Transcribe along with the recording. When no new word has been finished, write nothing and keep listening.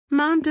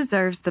Mom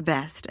deserves the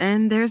best,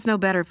 and there's no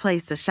better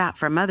place to shop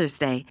for Mother's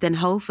Day than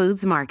Whole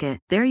Foods Market.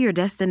 They're your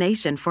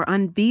destination for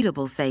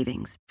unbeatable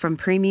savings, from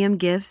premium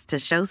gifts to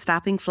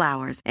show-stopping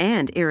flowers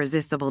and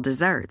irresistible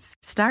desserts.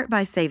 Start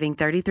by saving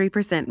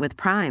 33% with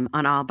Prime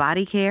on all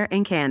body care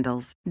and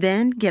candles.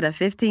 Then get a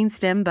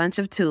 15-stem bunch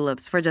of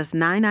tulips for just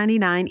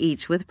 $9.99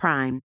 each with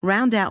Prime.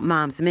 Round out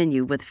Mom's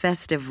menu with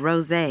festive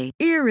rosé,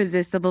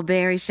 irresistible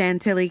berry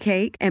chantilly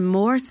cake, and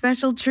more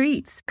special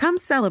treats. Come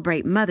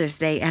celebrate Mother's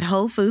Day at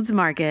Whole Foods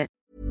Market.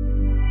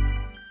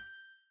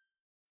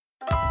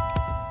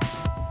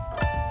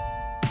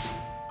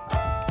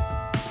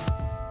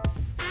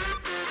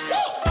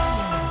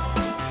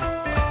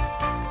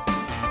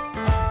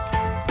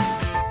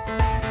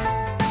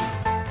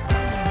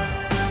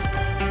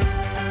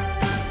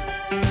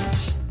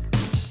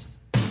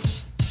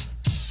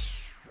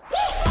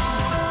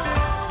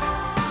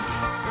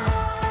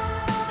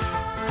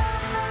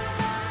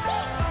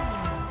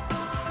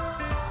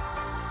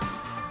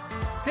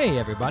 Hey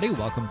everybody,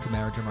 welcome to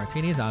Marriage or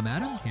Martinis. I'm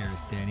Adam. Here's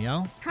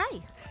Danielle. Hi.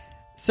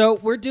 So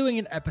we're doing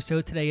an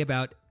episode today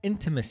about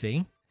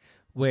intimacy,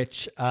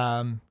 which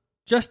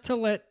just to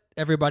let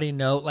everybody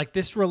know, like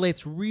this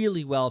relates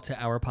really well to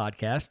our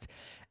podcast.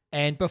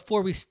 And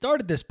before we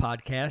started this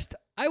podcast,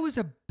 I was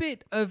a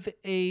bit of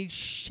a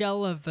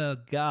shell of a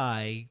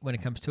guy when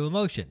it comes to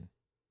emotion.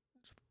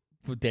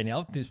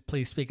 Danielle,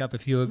 please speak up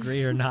if you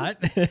agree or not.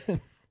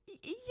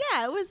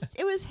 Yeah,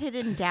 it was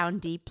hidden down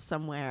deep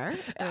somewhere.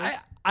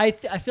 I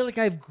feel like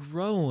I've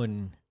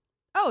grown.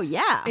 Oh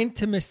yeah,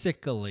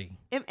 Intimacycally.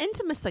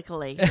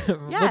 Intimacycally.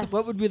 Yes.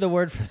 What would be the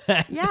word for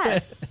that?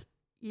 Yes.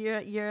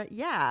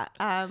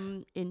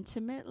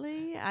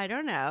 Intimately. I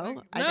don't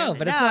know.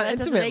 But it's not that intimately.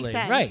 Doesn't make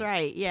sense.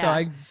 Right. Yeah. So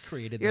I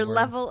created your the word.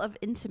 level of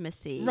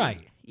intimacy.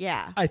 Right.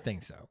 Yeah. I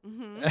think so.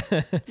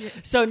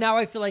 Mm-hmm. So now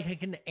I feel like I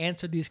can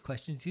answer these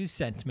questions you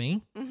sent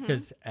me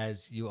because,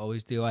 as you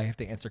always do, I have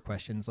to answer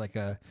questions like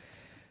a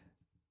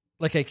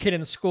kid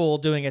in school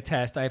doing a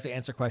test. I have to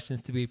answer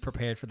questions to be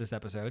prepared for this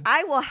episode.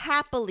 I will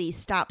happily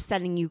stop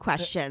sending you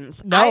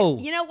questions. No.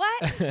 You know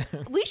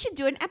what? We should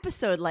do an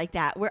episode like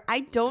that where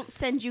I don't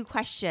send you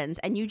questions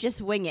and you just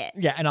wing it.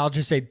 Yeah, and I'll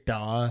just say,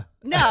 duh.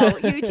 No,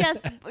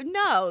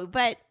 no,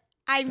 but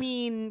I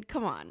mean,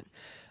 come on.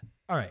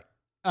 All right.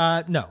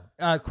 No.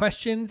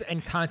 Questions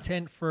and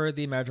content for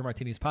the Marriage or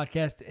Martinis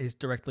podcast is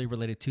directly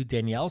related to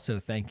Danielle, so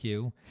thank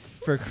you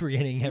for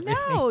creating everything.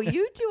 No,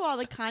 you do all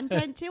the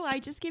content too. I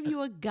just give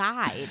you a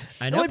guide.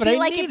 I know, but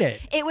I need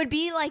it. It would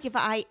be like if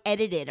I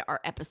edited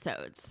our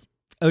episodes.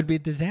 It would be a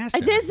disaster.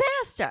 A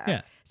disaster.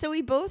 Yeah. So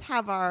we both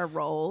have our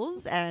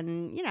roles,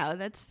 and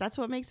that's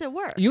what makes it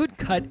work. You would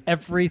cut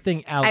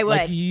everything out I would.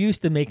 like you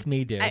used to make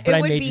me do, but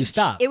I made you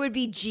stop. It would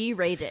be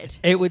G-rated.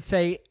 It would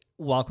say,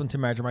 welcome to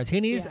Marriage or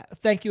Martinis. Yeah.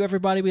 Thank you,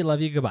 everybody. We love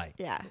you. Goodbye.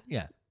 Yeah.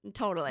 Yeah.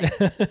 Totally.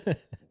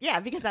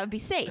 Yeah, because that would be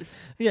safe.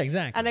 Yeah,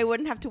 exactly. And I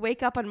wouldn't have to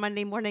wake up on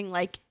Monday morning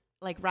like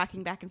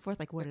rocking back and forth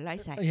like, what did I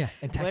say? Yeah,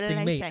 and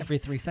texting me every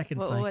 3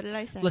 seconds. What did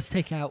I say? Let's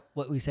take out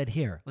what we said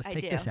here. Let's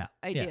take this out.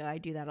 I do. I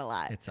do that a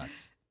lot. It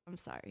sucks. I'm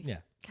sorry. Yeah.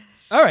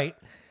 All right.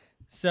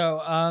 So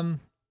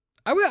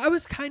I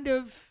was kind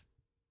of,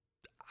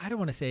 I don't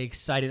want to say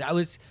excited.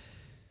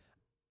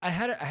 I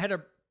had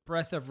a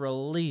breath of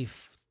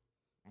relief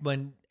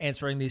when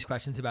answering these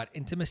questions about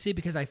intimacy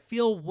because I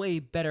feel way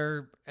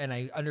better and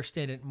I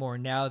understand it more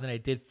now than I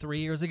did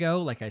 3 years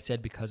ago, like I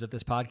said, because of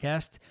this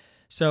podcast.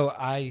 So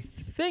I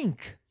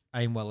think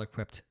I'm well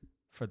equipped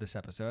for this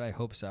episode. I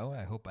hope so.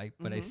 I hope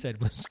what I said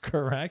was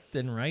correct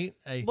and right.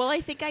 I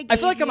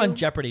feel like I'm on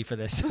Jeopardy for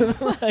this.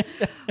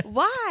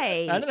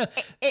 Why? I don't know.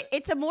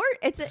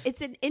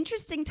 It's an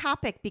interesting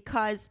topic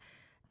because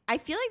I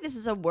feel like this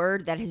is a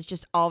word that has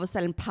just all of a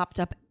sudden popped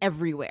up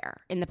everywhere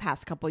in the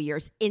past couple of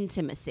years.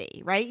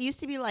 Intimacy, right? It used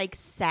to be like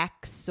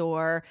sex,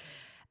 or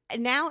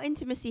now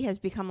intimacy has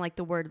become like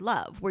the word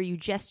love, where you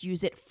just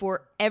use it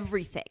for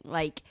everything,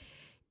 like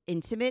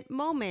intimate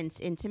moments,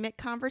 intimate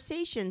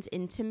conversations,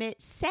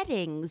 intimate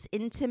settings,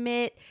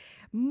 intimate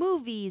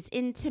movies,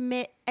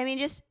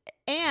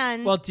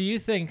 Well, do you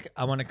think,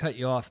 I want to cut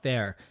you off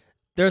there,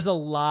 there's a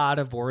lot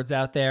of words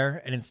out there,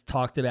 and it's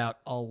talked about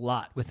a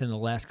lot within the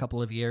last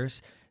couple of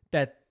years,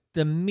 that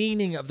the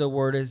meaning of the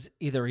word is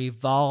either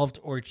evolved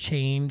or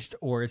changed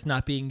or it's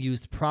not being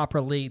used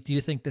properly. Do you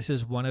think this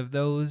is one of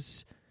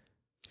those?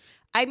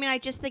 I mean, I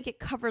just think it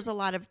covers a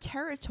lot of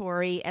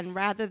territory, and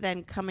rather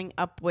than coming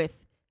up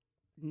with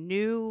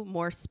new,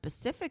 more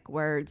specific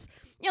words,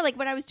 like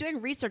when I was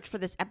doing research for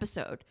this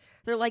episode,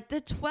 they're like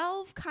the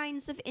 12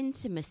 kinds of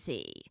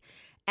intimacy.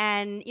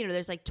 And,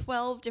 there's like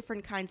 12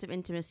 different kinds of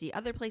intimacy.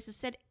 Other places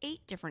said 8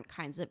 different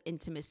kinds of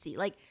intimacy.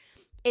 Like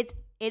it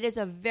is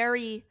a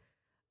very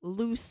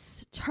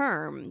loose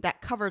term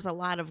that covers a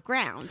lot of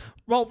ground.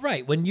 Well,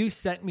 right. When you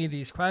sent me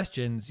these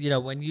questions,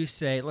 when you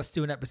say, let's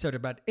do an episode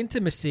about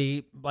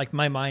intimacy, like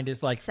my mind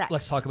is like, sex.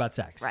 Let's talk about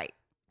sex. Right.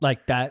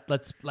 Like that.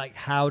 Let's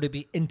how to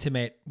be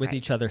intimate with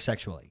each other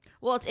sexually.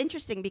 Well, it's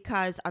interesting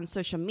because on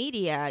social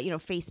media,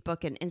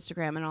 Facebook and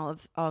Instagram and all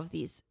of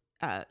these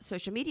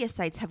social media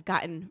sites have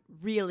gotten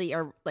really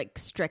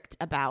strict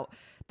about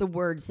the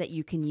words that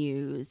you can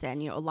use.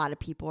 And, a lot of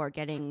people are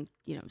getting,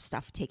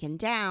 stuff taken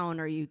down,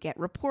 or you get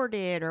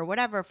reported or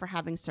whatever for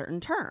having certain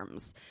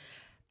terms.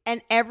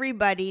 And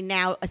everybody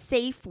now, a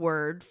safe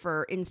word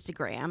for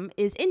Instagram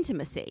is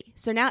intimacy.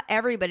 So now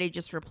everybody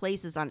just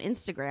replaces on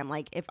Instagram.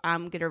 Like if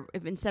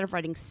instead of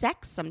writing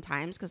sex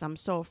sometimes, because I'm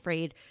so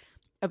afraid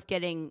of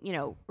getting,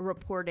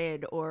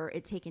 reported or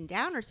it taken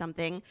down or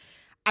something,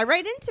 I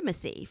write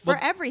intimacy for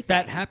everything.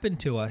 That happened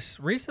to us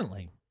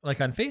recently. Like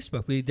on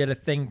Facebook, we did a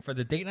thing for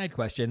the date night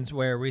questions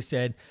where we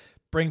said,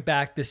 bring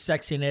back the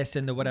sexiness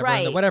and the whatever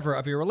and the whatever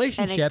of your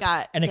relationship.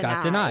 And it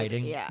got denied.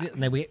 And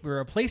then we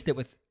replaced it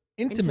with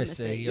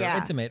intimacy or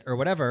intimate or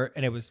whatever,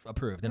 and it was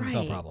approved, and it was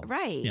no problem.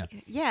 Right.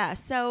 Yeah.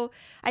 So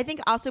I think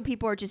also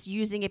people are just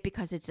using it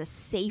because it's a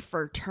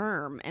safer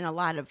term in a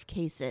lot of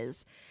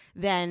cases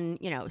than,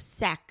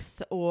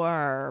 sex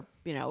or,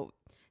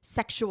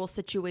 sexual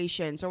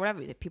situations or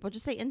whatever. People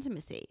just say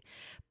intimacy.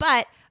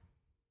 But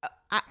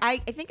I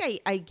think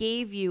I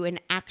gave you an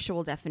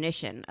actual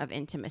definition of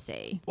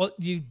intimacy. Well,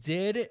 you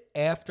did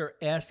after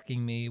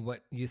asking me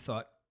what you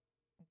thought.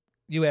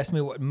 You asked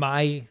me what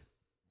my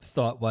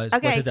thought was,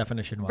 what the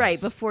definition was. Right,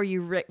 before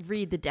you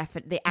read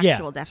the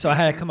actual definition. So I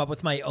had to come up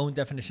with my own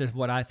definition of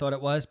what I thought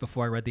it was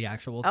before I read the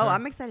actual term. Oh,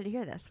 I'm excited to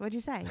hear this. What'd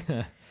you say?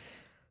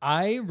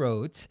 I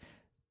wrote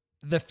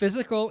the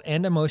physical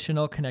and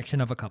emotional connection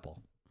of a couple.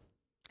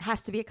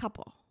 Has to be a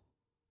couple.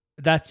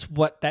 That's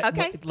what that...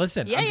 Okay.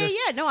 Listen. Yeah.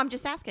 No, I'm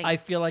just asking. I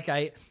feel like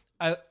I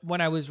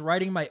when I was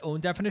writing my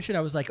own definition,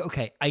 I was like,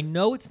 okay, I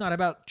know it's not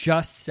about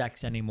just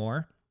sex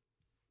anymore.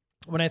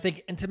 When I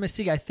think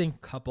intimacy, I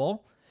think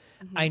couple.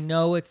 Mm-hmm. I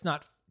know it's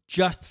not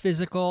just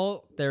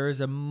physical. There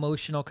is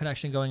emotional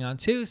connection going on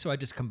too. So I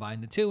just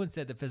combined the two and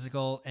said the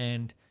physical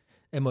and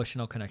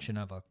emotional connection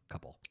of a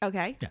couple.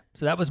 Okay. Yeah.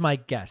 So that was my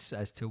guess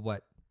as to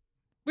what,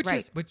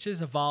 which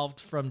is evolved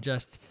from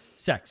just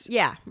sex.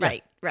 Yeah.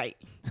 Right.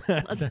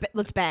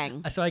 Let's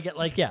bang. So I get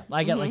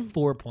like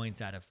 4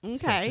 points out of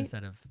 6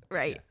 instead of.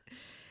 Right. Yeah.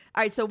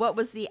 All right. So what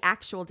was the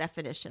actual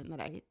definition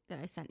that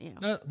I sent you?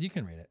 You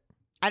can read it.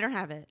 I don't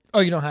have it. Oh,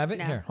 you don't have it?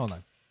 No. Here, hold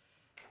on.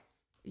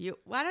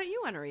 Why don't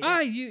you want to read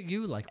it?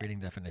 You like reading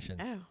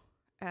definitions.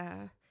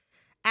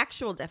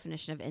 Actual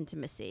definition of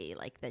intimacy,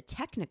 like the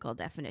technical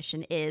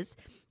definition, is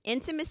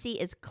intimacy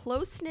is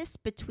closeness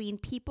between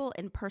people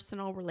in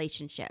personal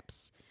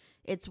relationships.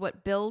 It's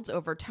what builds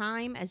over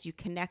time as you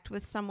connect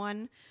with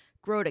someone,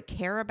 grow to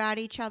care about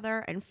each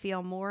other, and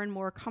feel more and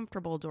more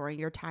comfortable during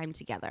your time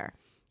together.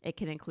 It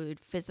can include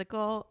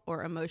physical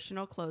or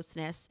emotional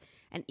closeness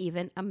and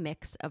even a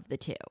mix of the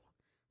two.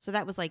 So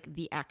that was like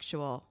the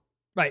actual...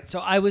 Right. So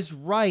I was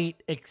right,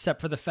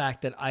 except for the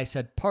fact that I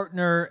said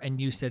partner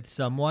and you said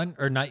someone,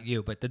 or not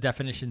you, but the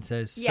definition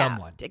says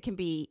someone. It can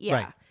be,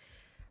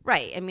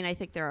 Right. I mean, I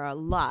think there are a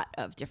lot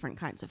of different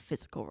kinds of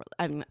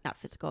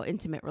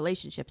intimate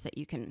relationships that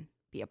you can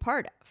be a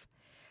part of.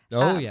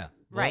 Oh, yeah.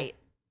 Right.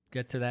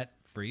 Get to that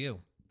for you.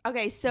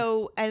 Okay.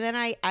 So, and then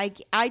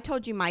I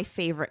told you my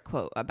favorite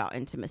quote about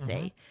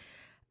intimacy.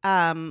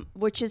 Mm-hmm.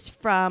 Which is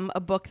from a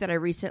book that I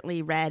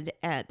recently read.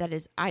 That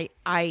is,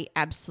 I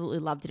absolutely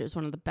loved it. It was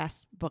one of the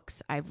best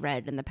books I've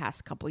read in the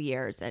past couple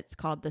years. It's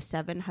called The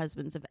 7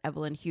 Husbands of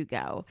Evelyn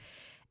Hugo.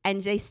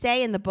 And they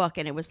say in the book,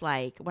 and it was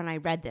like, when I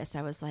read this,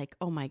 I was like,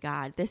 oh my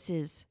God, this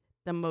is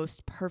the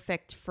most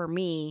perfect for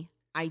me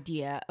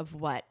idea of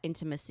what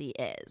intimacy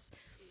is.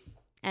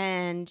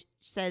 And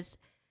says,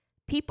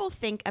 people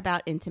think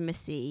that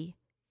intimacy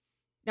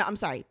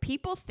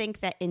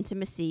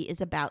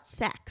is about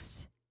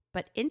sex.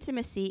 But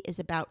intimacy is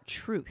about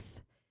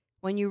truth.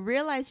 When you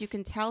realize you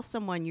can tell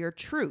someone your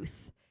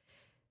truth,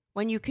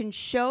 when you can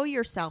show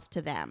yourself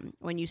to them,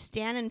 when you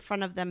stand in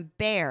front of them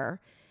bare,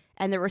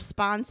 and the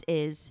response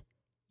is,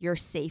 you're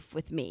safe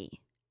with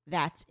me,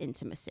 that's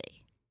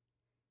intimacy.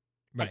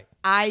 Right.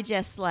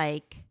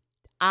 And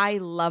I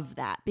love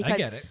that. Because I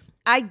get it.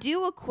 I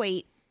do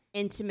equate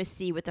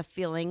intimacy with a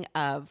feeling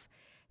of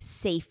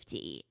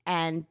safety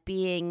and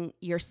being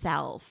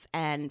yourself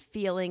and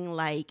feeling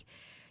like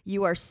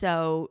you are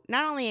so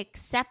not only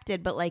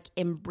accepted, but like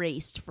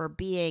embraced for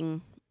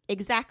being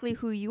exactly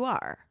who you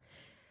are.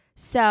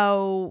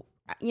 So,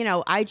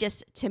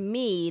 to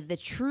me, the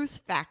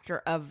truth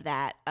factor of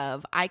that,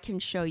 of I can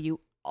show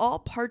you all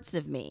parts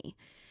of me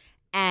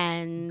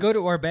and good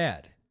or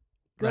bad.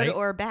 Good right?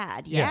 or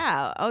bad.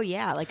 Yeah. Oh,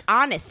 yeah. Like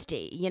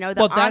honesty,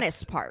 the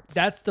honest parts.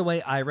 That's the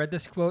way I read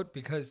this quote,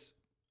 because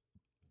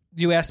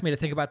you asked me to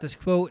think about this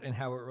quote and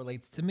how it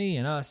relates to me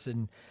and us,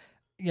 and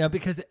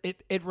because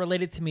it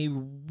related to me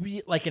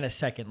like in a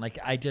second. Like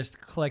I just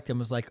clicked and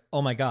was like,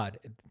 oh my God.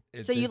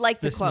 So you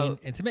liked the quote?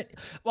 Intimate?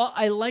 Well,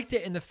 I liked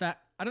it in the fact,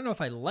 I don't know if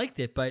I liked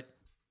it, but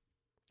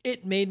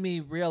it made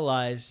me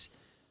realize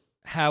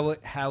how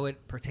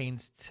it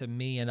pertains to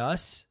me and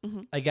us,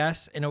 mm-hmm. I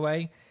guess, in a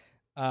way.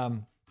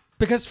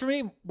 Because for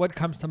me, what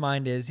comes to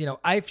mind is,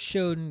 I've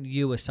shown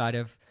you a side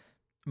of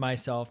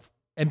myself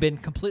and been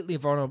completely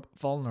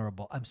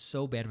vulnerable. I'm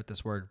so bad with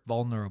this word,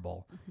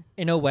 vulnerable,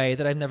 in a way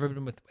that I've never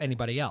been with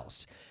anybody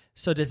else.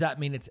 So does that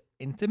mean it's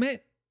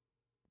intimate?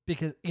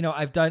 because,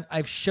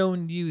 I've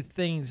shown you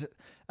things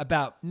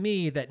about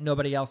me that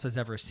nobody else has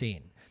ever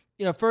seen.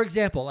 For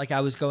example, like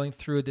I was going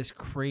through this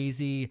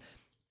crazy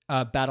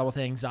battle with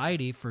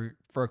anxiety for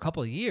a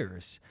couple of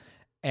years,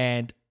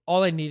 and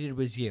all I needed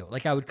was you.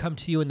 Like I would come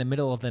to you in the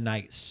middle of the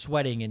night,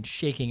 sweating and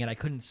shaking, and I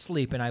couldn't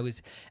sleep, and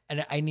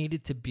I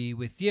needed to be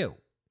with you.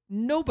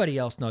 Nobody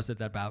else knows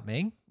that about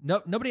me.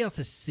 No, nobody else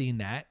has seen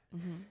that.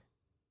 Mm-hmm.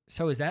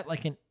 So is that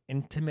like an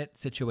intimate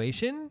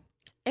situation?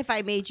 If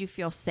I made you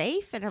feel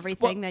safe and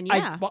everything, then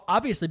yeah.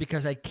 Obviously,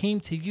 because I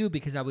came to you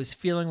because I was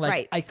feeling like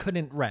right. I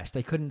couldn't rest.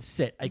 I couldn't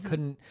sit. I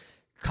couldn't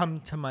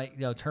come to my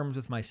terms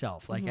with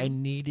myself. Like I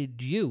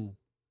needed you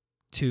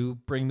to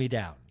bring me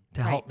down,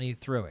 to help me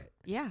through it.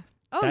 Yeah.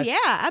 Oh, yeah,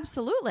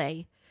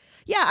 absolutely.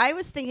 Yeah, I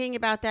was thinking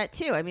about that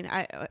too. I mean,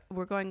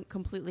 we're going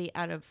completely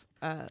out of...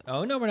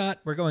 Oh, no, we're not.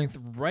 We're going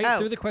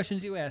through the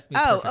questions you asked me.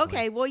 Oh, perfectly.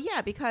 okay. Well,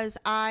 yeah, because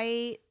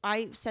I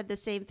said the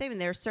same thing. And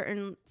there are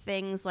certain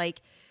things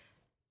like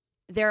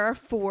there are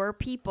 4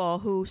 people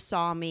who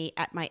saw me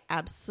at my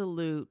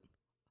absolute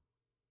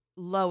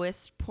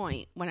lowest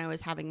point when I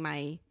was having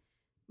my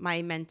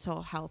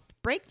mental health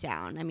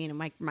breakdown. I mean,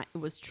 it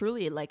was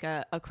truly like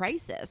a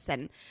crisis.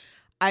 And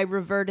I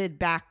reverted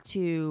back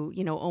to,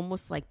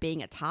 almost like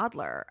being a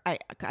toddler.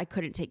 I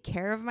couldn't take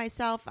care of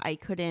myself. I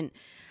couldn't,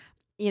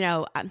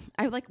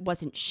 I like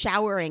wasn't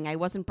showering. I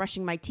wasn't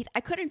brushing my teeth. I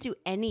couldn't do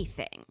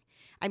anything.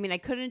 I mean, I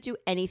couldn't do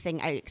anything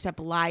except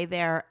lie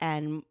there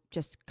and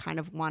just kind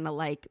of want to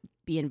like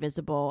be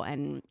invisible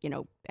and,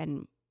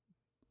 and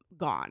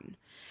gone.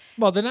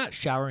 Well, the not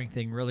showering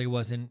thing really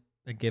wasn't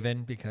a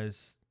given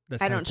because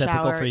that's kind of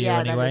typical shower. For you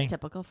anyway. That is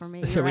typical for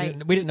me. So right.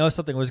 we didn't know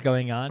something was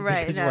going on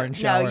because you weren't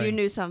showering. No, you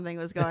knew something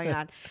was going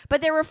on.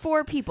 But there were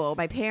 4 people,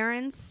 my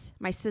parents,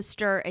 my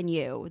sister, and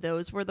you.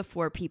 Those were the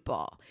 4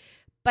 people.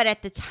 But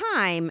at the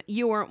time,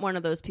 you weren't one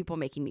of those people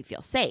making me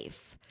feel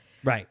safe.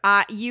 Right.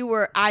 You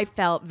were, I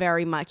felt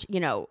very much,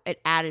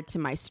 it added to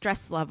my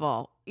stress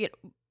level.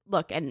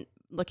 Look, and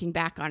looking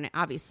back on it,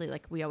 obviously,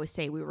 like we always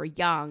say, we were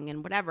young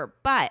and whatever.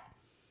 But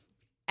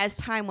as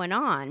time went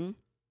on,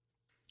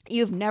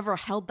 you've never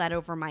held that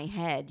over my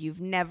head.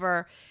 You've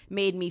never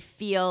made me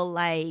feel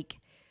like,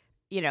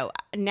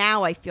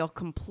 now I feel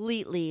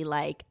completely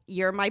like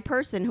you're my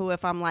person who,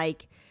 if I'm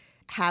like,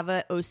 have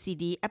a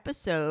OCD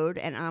episode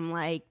and I'm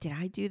like, did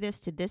I do this?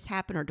 Did this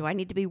happen? Or do I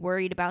need to be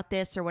worried about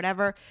this or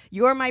whatever?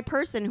 You're my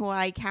person who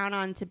I count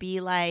on to be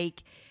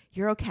like,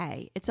 you're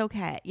okay. It's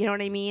okay. You know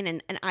what I mean?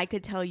 And I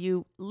could tell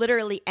you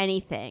literally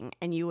anything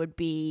and you would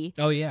be.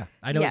 Oh, yeah.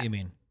 I know what you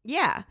mean.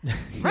 Yeah.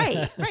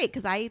 Right.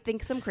 Because I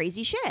think some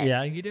crazy shit.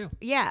 Yeah, you do.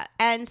 Yeah.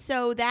 And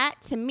so that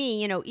to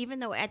me, even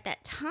though at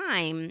that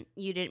time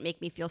you didn't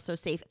make me feel so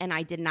safe and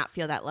I did not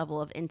feel that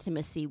level of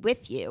intimacy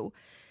with you,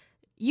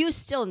 you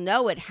still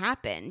know it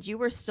happened. You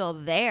were still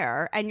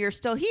there and you're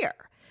still here.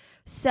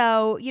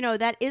 So,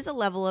 that is a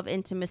level of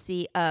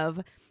intimacy of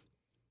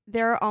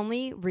there are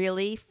only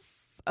really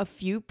a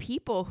few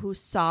people who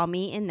saw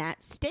me in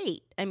that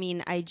state. I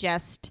mean, I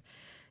just,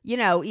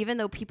 even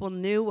though people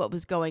knew what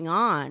was going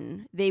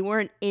on, they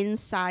weren't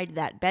inside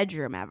that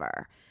bedroom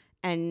ever.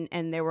 And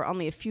there were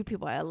only a few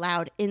people I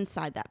allowed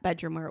inside that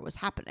bedroom where it was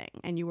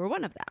happening. And you were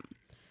one of them.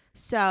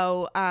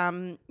 So,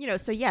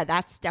 so yeah,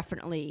 that's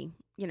definitely,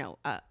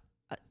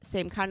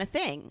 same kind of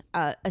thing.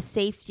 A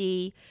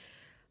safety,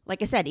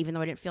 like I said, even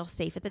though I didn't feel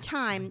safe at the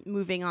time,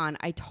 moving on,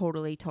 I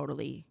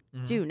totally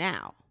do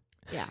now.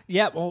 Yeah.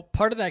 Yeah. Well,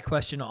 part of that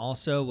question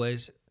also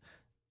was,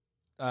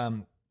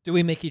 do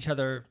we make each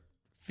other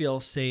feel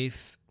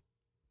safe?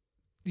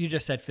 You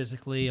just said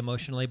physically,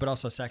 emotionally, but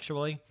also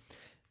sexually,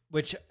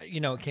 which,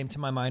 came to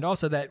my mind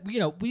also that,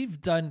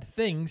 we've done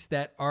things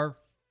that are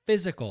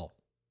physical,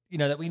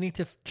 that we need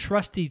to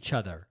trust each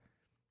other.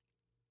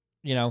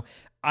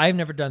 I've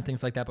never done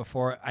things like that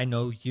before. I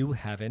know you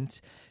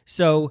haven't.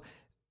 So,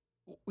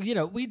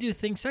 we do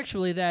things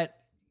sexually that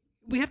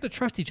we have to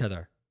trust each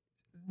other,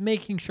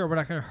 making sure we're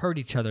not going to hurt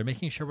each other,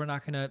 making sure we're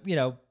not going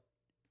to,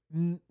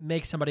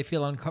 make somebody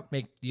feel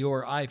make you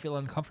or I feel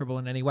uncomfortable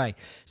in any way.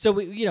 So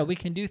we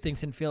can do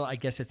things and feel, I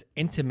guess, it's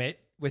intimate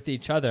with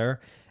each other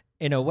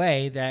in a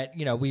way that,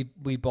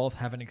 we both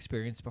haven't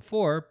experienced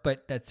before,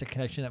 but that's a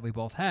connection that we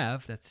both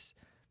have. That's,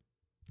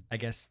 I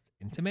guess,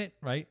 intimate,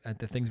 right?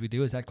 The things we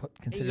do, is that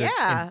considered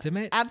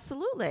intimate?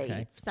 Absolutely.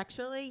 Okay.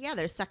 Sexually, yeah,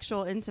 there's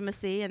sexual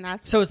intimacy, and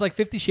that's... So it's like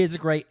 50 Shades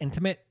of Grey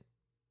intimate?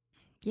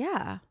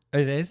 Yeah.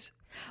 It is?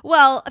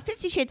 Well,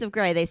 50 Shades of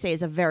Grey, they say,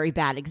 is a very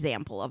bad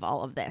example of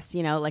all of this.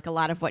 Like a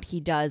lot of what he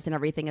does and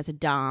everything as a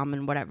dom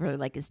and whatever,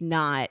 like, is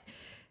not,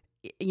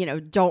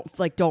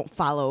 don't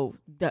follow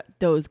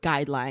those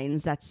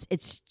guidelines.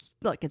 It's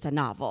a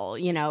novel,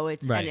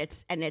 it's right.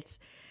 and it's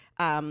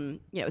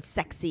it's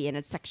sexy and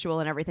it's sexual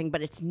and everything,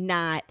 but it's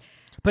not.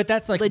 But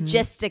that's like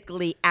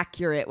logistically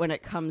accurate when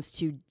it comes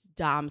to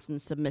doms and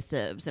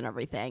submissives and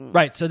everything.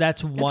 Right. So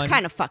that's one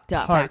kind of fucked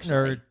up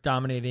partner actually.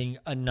 Dominating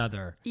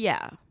another.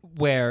 Yeah.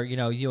 Where,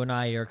 you and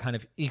I are kind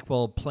of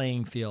equal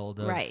playing field.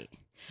 Of, right.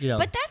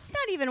 But that's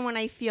not even when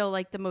I feel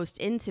like the most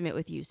intimate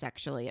with you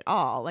sexually at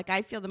all. Like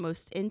I feel the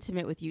most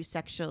intimate with you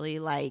sexually,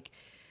 like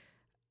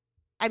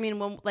I mean,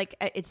 when like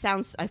it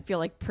sounds, I feel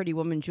like Pretty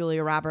Woman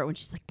Julia Roberts when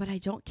she's like, but I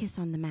don't kiss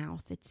on the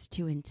mouth. It's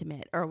too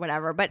intimate or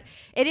whatever. But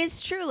it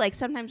is true. Like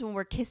sometimes when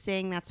we're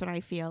kissing, that's when I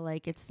feel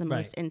like it's the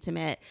most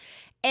intimate.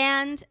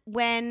 And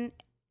when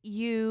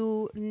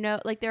you know,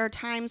 like there are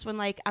times when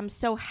like I'm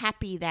so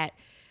happy that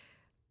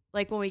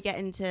like when we get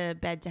into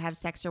bed to have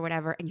sex or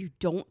whatever, and you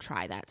don't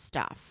try that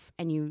stuff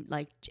and you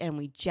like, and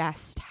we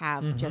just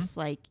have just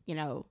like, you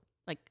know,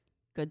 like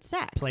good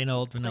sex. Plain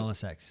old vanilla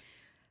sex.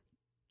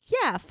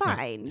 Yeah,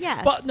 fine.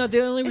 Yes. But no, the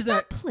only reason it's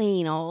not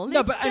plain old. No,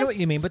 it's but I know what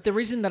you mean. But the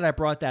reason that I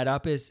brought that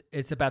up is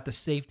it's about the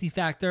safety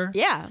factor.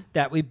 Yeah.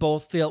 That we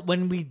both feel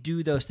when we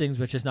do those things,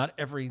 which is not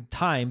every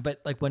time,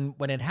 but like when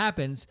it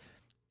happens,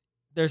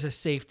 there's a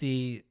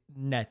safety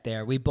net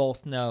there. We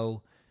both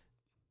know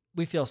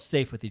we feel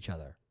safe with each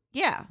other.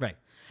 Yeah. Right.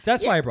 So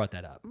that's why I brought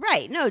that up.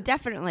 Right. No,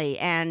 definitely.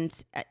 And,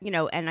 you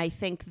know, and I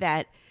think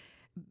that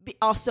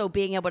also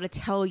being able to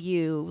tell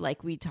you,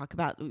 like we talk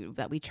about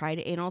that we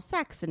tried anal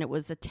sex and it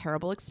was a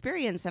terrible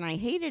experience and I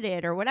hated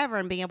it or whatever,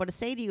 and being able to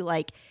say to you,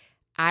 like,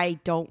 I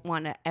don't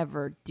want to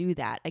ever do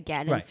that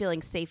again, and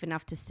feeling safe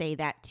enough to say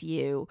that to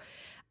you.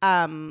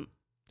 And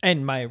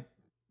my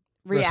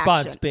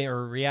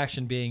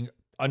reaction being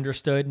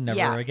understood,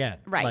 never again.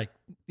 Right. Like,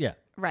 yeah.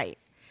 Right.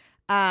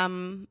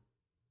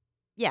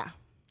 Yeah.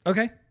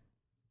 Okay.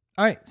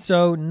 All right.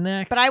 So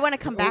next. But I want to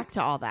come back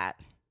to all that.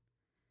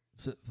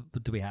 So,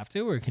 do we have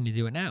to, or can you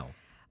do it now?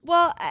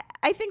 Well,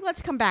 I think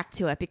let's come back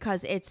to it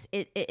because it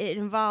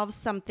involves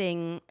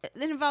something.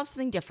 It involves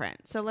something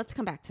different. So let's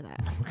come back to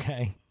that.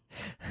 Okay.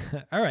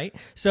 All right.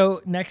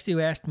 So next,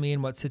 you asked me,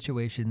 in what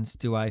situations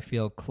do I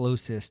feel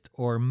closest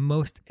or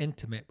most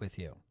intimate with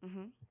you?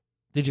 Mm-hmm.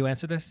 Did you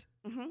answer this?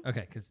 Mm-hmm.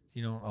 Okay, because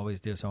you don't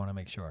always do, so I want to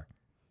make sure.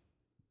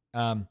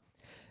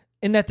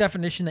 In that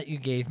definition that you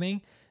gave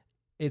me,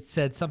 it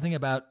said something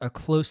about a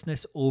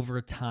closeness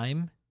over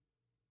time.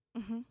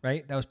 Mm-hmm.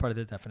 Right? That was part of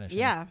the definition.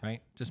 Yeah. Right?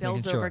 Just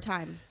builds making sure. over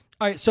time.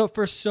 All right. So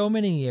for so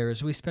many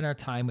years, we spent our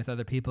time with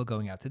other people,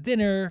 going out to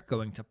dinner,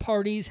 going to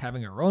parties,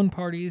 having our own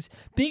parties,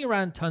 being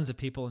around tons of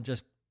people and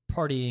just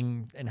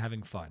partying and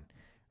having fun.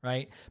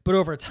 Right? But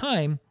over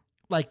time,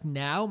 like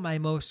now, my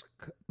most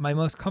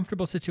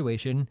comfortable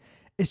situation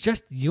is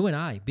just you and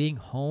I being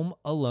home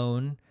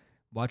alone,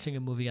 watching a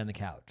movie on the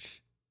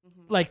couch.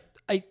 Mm-hmm. Like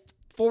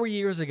 4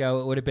 years ago,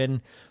 it would have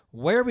been,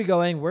 where are we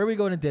going? Where are we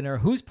going to dinner?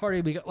 Whose party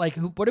are we like?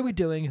 What are we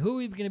doing? Who are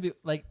we going to be?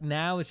 Like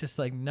now, it's just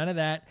like none of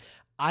that.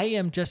 I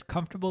am just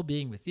comfortable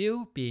being with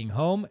you, being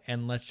home,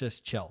 and let's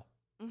just chill.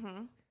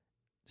 Mm-hmm.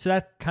 So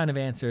that kind of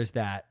answers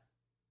that.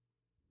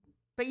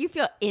 But you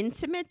feel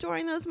intimate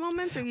during those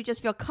moments, or you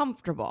just feel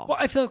comfortable? Well,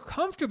 I feel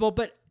comfortable,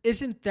 but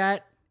isn't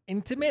that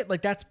intimate?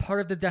 Like that's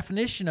part of the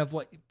definition of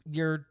what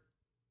your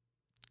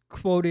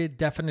quoted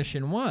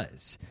definition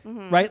was,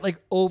 right? Like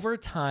over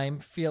time,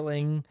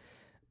 feeling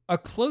a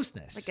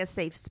closeness, like a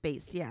safe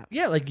space. Yeah.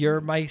 Yeah. Like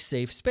you're my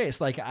safe space.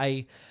 Like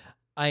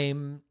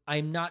I'm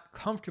not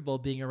comfortable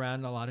being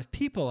around a lot of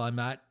people. I'm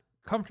not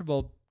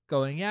comfortable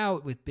going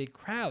out with big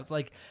crowds.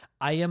 Like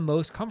I am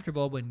most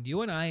comfortable when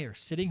you and I are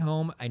sitting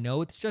home. I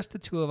know it's just the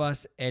two of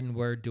us and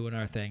we're doing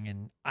our thing,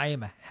 and I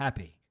am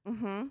happy.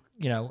 Mm-hmm.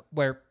 You know,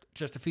 where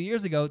just a few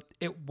years ago,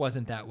 it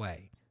wasn't that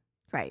way.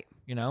 Right.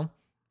 You know?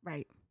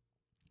 Right.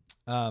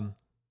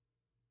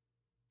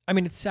 I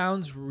mean, it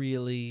sounds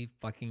really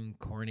fucking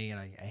corny, and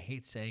I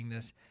hate saying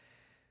this,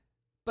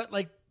 but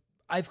like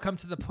I've come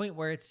to the point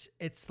where it's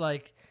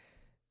like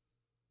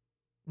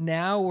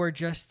now we're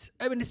just,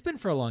 I mean, it's been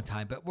for a long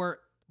time, but we're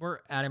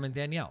Adam and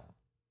Danielle.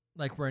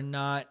 Like we're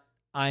not,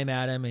 I'm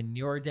Adam and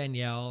you're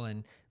Danielle,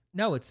 and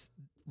no,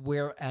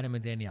 we're Adam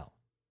and Danielle.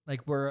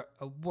 Like we're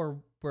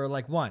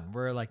like one.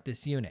 We're like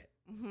this unit.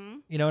 Mm-hmm.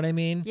 You know what I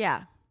mean?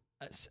 Yeah.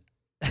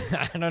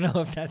 I don't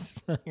know if that's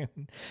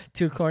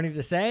too corny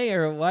to say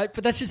or what,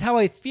 but that's just how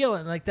I feel.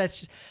 And like, that's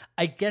just,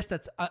 I guess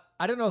that's,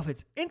 I don't know if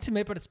it's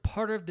intimate, but it's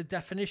part of the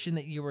definition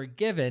that you were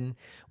given,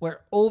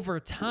 where over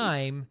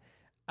time,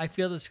 I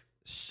feel this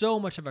so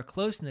much of a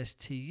closeness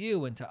to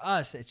you and to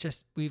us. It's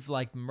just, we've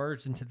like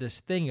merged into this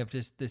thing of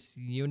just this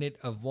unit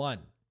of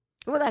one.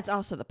 Well, that's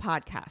also the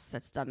podcast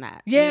that's done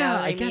that. Yeah, you know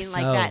what I guess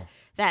mean? so. Like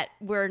that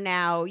we're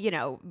now, you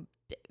know,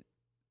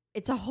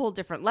 it's a whole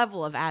different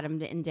level of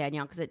Adam and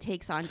Danielle because it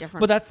takes on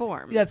different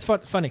forms. Yeah, it's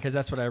funny because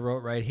that's what I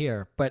wrote right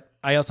here. But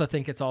I also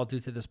think it's all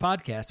due to this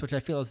podcast, which I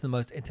feel is the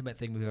most intimate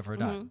thing we've ever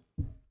done.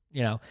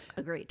 You know?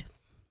 Agreed.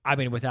 I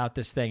mean, without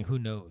this thing, who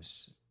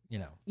knows? You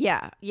know?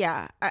 Yeah.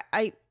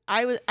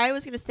 I was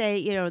going to say,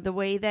 you know, the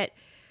way that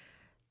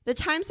the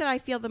times that I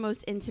feel the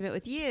most intimate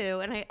with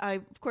you, and I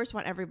of course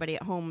want everybody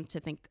at home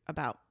to think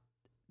about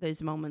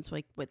those moments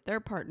like with their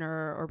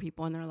partner or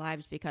people in their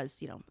lives,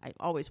 because, you know, I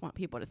always want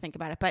people to think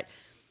about it. But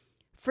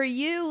for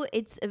you,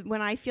 it's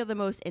when I feel the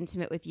most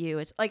intimate with you,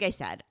 it's like I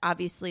said,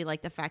 obviously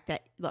like the fact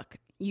that, look,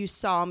 you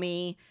saw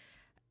me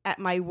at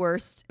my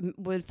worst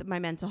with my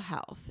mental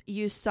health.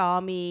 You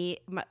saw me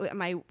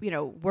my you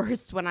know,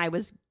 worst when I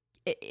was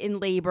in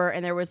labor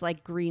and there was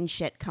like green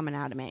shit coming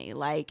out of me.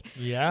 Like,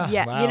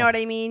 yeah, wow. You know what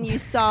I mean? You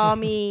saw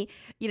me,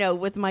 you know,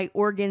 with my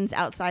organs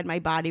outside my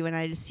body when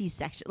I had a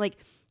C-section. Like,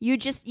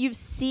 you've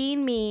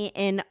seen me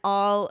in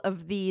all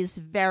of these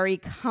very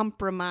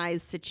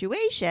compromised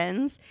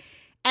situations,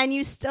 and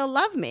you still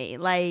love me.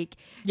 Like,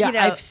 Yeah, you know,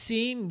 I've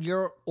seen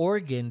your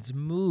organs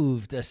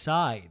moved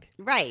aside.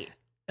 right.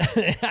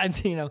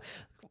 And,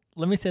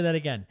 let me say that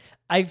again.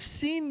 I've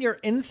seen your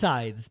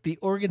insides, the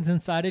organs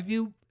inside of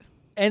you,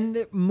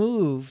 and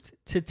moved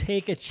to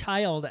take a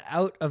child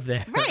out of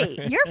there.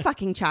 Right. You're a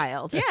fucking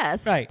child.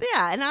 Yes. Right.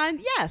 Yeah. And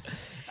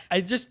yes.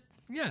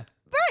 Yeah.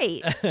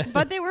 Right.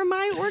 But they were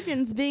my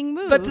organs being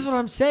moved. But that's what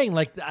I'm saying.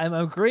 Like, I'm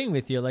agreeing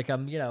with you. Like,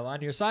 I'm,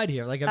 on your side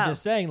here. Like, I'm Oh.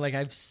 just saying, like,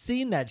 I've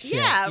seen that shit.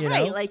 Yeah, you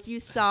right. know? Like you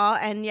saw,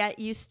 and yet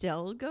you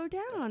still go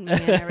down on me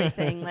and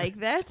everything. Like,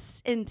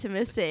 that's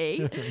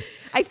intimacy.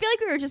 I feel like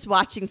we were just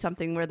watching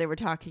something where they were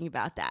talking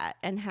about that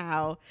and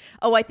how.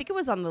 Oh, I think it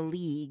was on The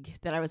League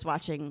that I was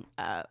watching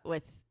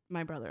with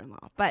my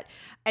brother-in-law. But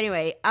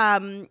anyway,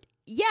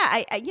 yeah,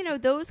 I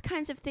those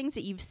kinds of things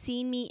that you've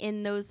seen me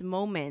in those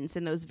moments,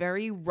 in those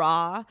very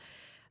raw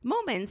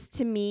moments,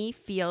 to me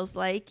feels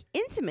like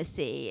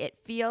intimacy. It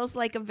feels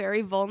like a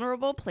very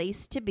vulnerable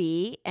place to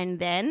be. And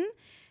then,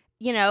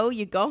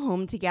 you go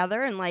home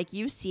together and like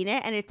you've seen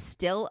it and it's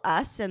still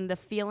us, and the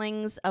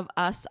feelings of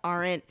us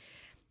aren't,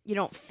 you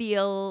don't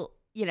feel,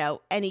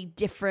 any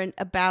different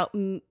about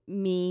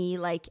me.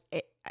 Like,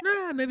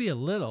 Maybe a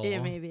little. yeah,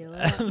 maybe a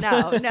little.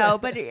 No,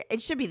 but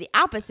it should be the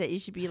opposite. You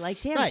should be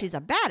like, damn, Right. she's a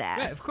badass.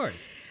 Right, of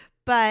course.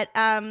 But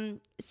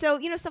so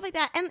stuff like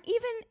that, and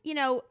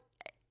even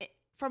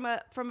from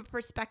a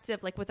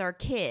perspective like with our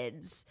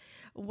kids,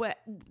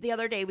 the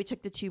other day we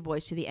took the two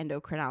boys to the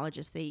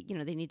endocrinologist. They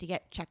they need to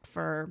get checked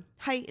for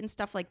height and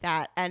stuff like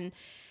that, and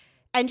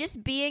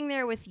just being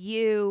there with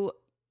you,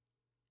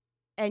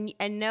 and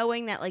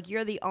knowing that like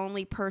you're the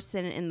only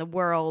person in the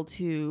world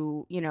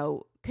who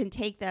can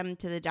take them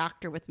to the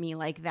doctor with me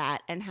like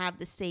that and have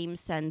the same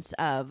sense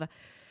of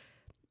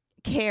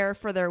care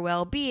for their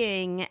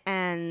well-being,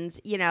 and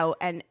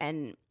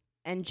and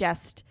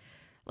just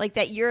like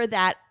that you're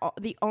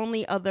the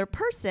only other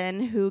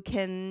person who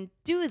can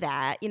do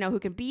that, who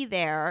can be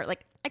there.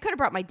 Like, I could have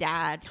brought my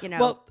dad,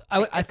 Well,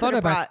 I thought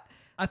could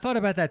have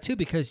about that too,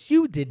 because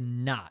you did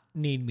not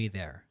need me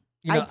there.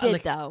 I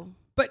did though.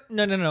 But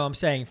no. I'm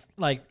saying,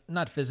 like,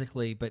 not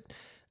physically, but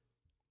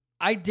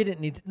I didn't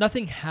need.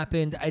 Nothing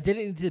happened. I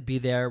didn't need to be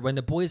there when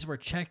the boys were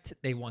checked.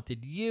 They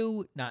wanted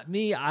you, not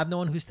me. I'm the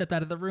one who stepped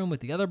out of the room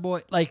with the other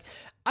boy. Like,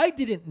 I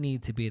didn't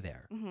need to be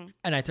there,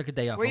 and I took a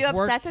day off. Were you of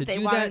work upset to that they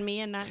do wanted that. me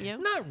and not you?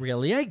 Not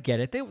really. I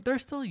get it. They're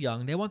still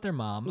young. They want their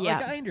mom. Yeah.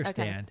 Like, I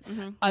understand.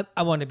 Okay.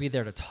 I want to be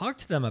there to talk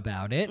to them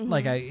about it.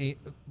 Like,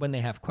 when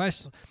they have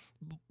questions.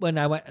 When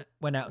I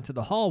went out into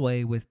the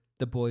hallway with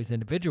the boys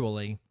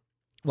individually,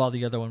 while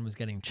the other one was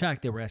getting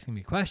checked, they were asking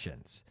me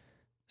questions.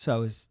 So I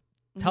was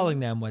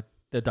telling them what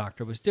the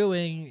doctor was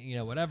doing,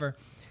 whatever.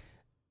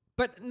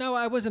 But no,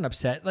 I wasn't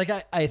upset. Like,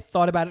 I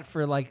thought about it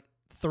for like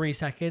 3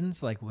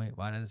 seconds. Like, wait,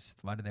 why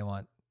do they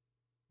want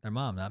their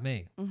mom, not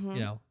me?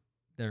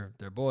 They're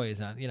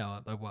boys.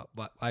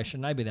 Why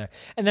shouldn't I be there?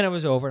 And then it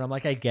was over, and I'm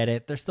like, I get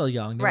it. They're still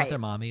young. They want their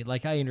mommy.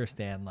 Like, I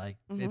understand. Like,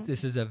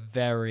 this is a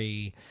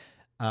very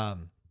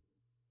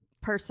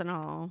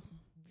personal.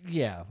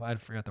 Yeah, I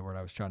forgot the word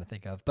I was trying to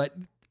think of, but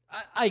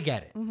I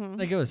get it.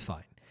 Like, it was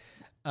fine.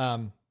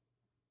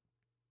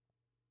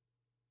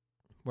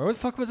 Where the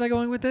fuck was I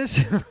going with this?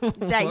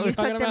 That you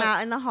took them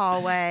out in the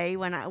hallway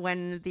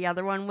when the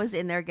other one was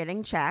in there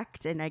getting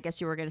checked, and I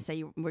guess you were going to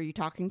say, were you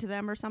talking to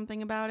them or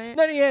something about it?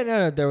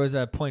 No. There was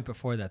a point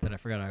before that I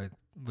forgot I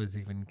was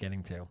even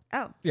getting to.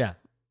 Oh, Yeah.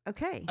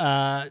 okay.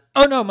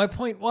 Oh no, my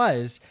point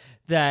was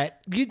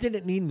that you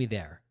didn't need me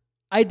there.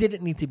 I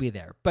didn't need to be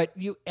there, but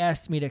you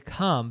asked me to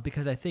come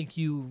because I think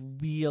you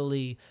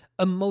really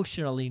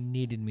emotionally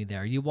needed me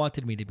there. You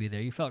wanted me to be there.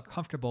 You felt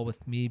comfortable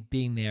with me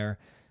being there,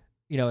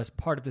 as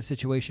part of the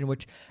situation,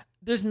 which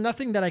there's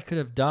nothing that I could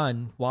have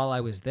done while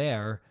I was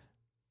there.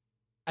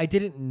 I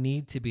didn't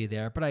need to be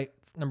there, but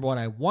number one,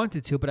 I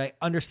wanted to, but I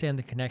understand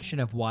the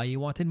connection of why you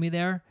wanted me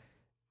there.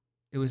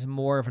 It was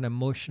more of an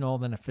emotional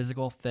than a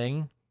physical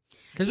thing.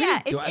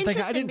 Yeah, it's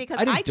interesting because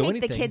I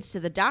take the kids to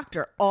the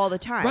doctor all the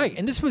time. Right,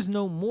 and this was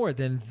no more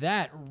than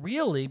that,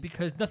 really,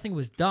 because nothing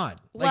was done.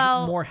 Like,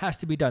 Well, more has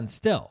to be done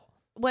still.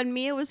 When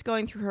Mia was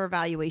going through her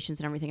evaluations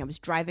and everything, I was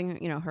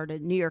driving, her to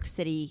New York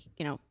City,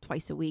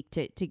 twice a week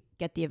to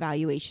get the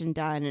evaluation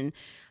done. And,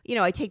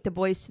 I take the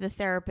boys to the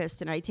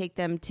therapist and I take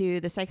them to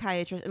the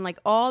psychiatrist and like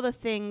all the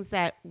things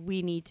that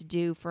we need to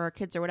do for our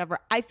kids or whatever.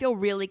 I feel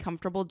really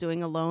comfortable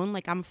doing alone.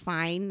 Like, I'm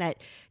fine that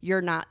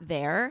you're not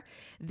there.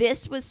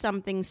 This was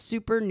something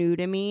super new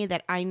to me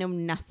that I know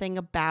nothing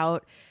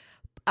about.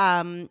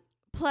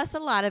 Plus, a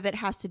lot of it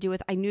has to do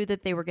with, I knew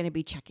that they were going to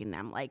be checking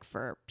them like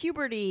for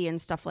puberty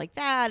and stuff like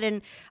that.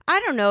 And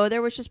I don't know,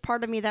 there was just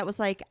part of me that was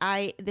like,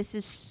 this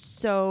is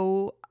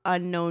so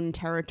unknown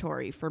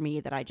territory for me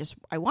that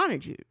I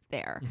wanted you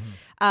there.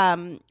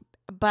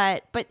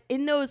 But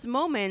in those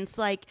moments,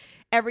 like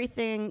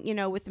everything,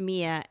 with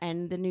Mia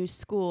and the new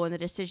school and the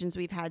decisions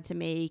we've had to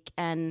make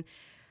and,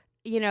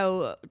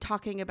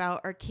 talking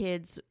about our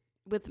kids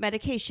with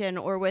medication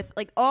or with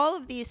like all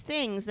of these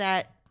things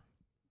that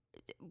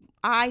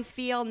I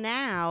feel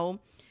now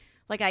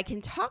like I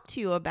can talk to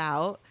you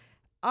about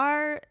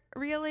are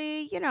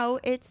really,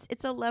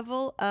 it's a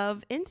level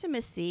of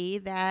intimacy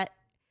that,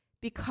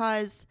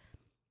 because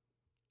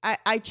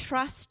I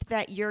trust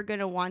that you're going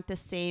to want the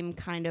same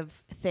kind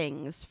of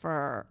things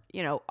for,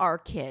 our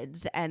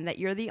kids, and that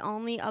you're the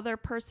only other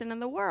person in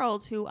the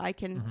world who I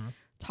can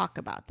talk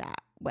about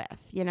that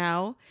with,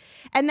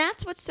 And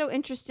that's what's so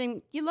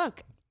interesting. You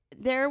look,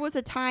 there was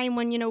a time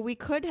when, we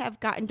could have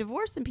gotten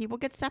divorced, and people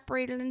get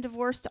separated and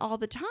divorced all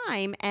the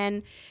time,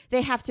 and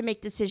they have to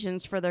make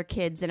decisions for their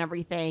kids and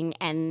everything.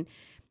 And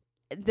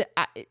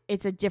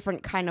it's a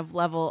different kind of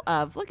level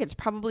of, look, it's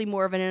probably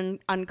more of an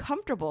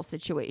uncomfortable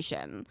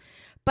situation.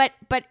 But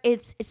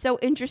it's so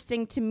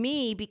interesting to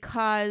me,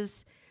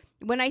 because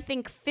when I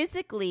think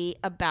physically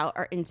about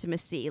our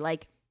intimacy,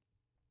 like,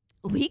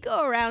 we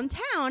go around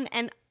town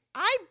and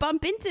I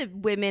bump into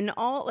women not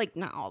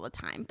all the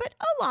time, but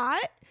a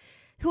lot,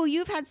 who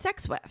you've had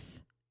sex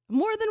with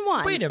more than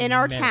one in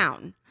our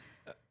town.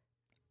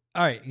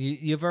 All right.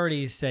 You've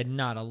already said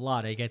not a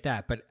lot. I get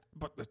that. But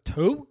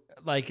two?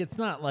 Like, it's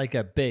not like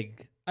a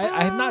big...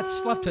 I have not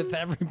slept with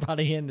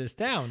everybody in this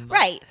town.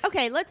 Right.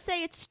 Okay. Let's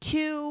say it's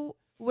two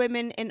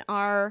women in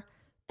our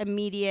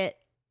immediate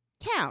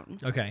town.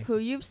 Okay. Who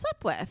you've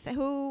slept with,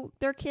 who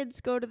their kids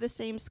go to the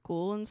same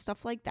school and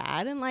stuff like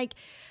that. And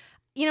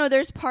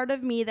there's part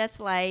of me that's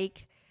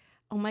like,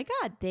 oh my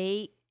God,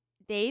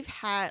 they've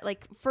had,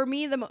 like, for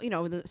me, some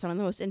of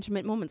the most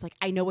intimate moments, like,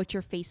 I know what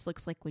your face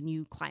looks like when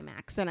you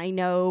climax, and I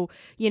know,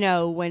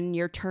 when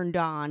you're turned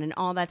on and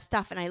all that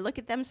stuff. And I look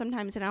at them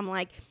sometimes and I'm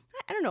like,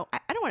 I don't know.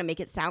 I don't want to make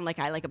it sound like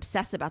I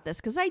obsess about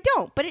this, because I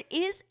don't, but it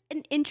is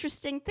an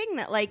interesting thing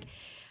that, like,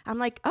 I'm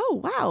like,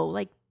 oh, wow.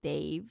 Like,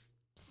 they've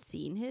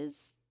seen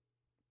his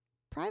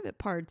private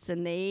parts,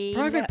 and his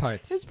private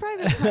parts.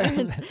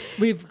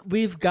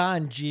 We've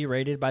gone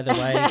G-rated, by the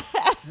way.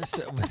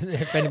 So,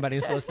 if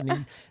anybody's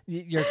listening,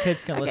 your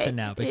kids can listen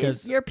now,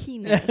 because your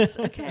penis.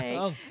 Okay.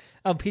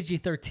 Oh,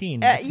 PG-13.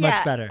 It's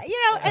much better.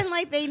 And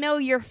like, they know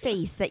your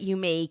face that you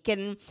make.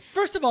 And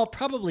first of all,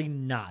 probably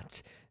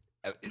not.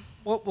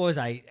 What was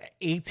I?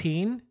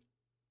 18?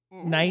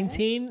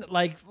 19?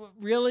 Like,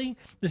 really?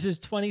 This is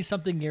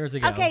 20-something years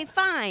ago. Okay,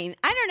 fine.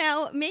 I don't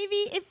know. Maybe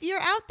if you're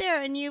out there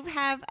and you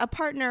have a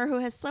partner who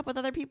has slept with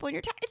other people in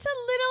your town, it's a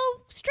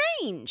little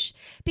strange,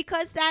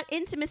 because that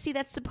intimacy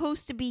that's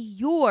supposed to be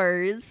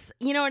yours,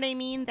 you know what I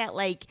mean? That,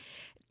 like,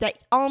 that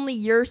only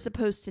you're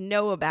supposed to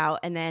know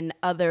about, and then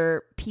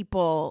other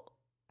people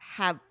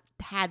have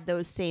had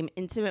those same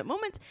intimate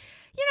moments.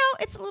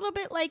 It's a little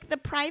bit like the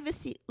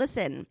privacy.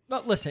 Listen,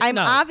 I'm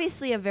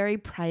obviously a very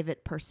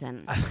private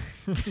person.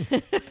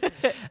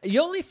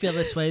 You only feel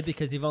this way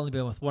because you've only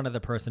been with one other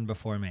person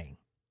before me.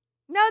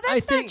 No,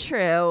 that's not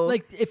true.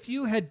 Like, if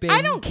you had been...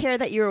 I don't care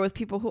that you were with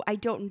people who I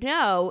don't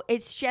know.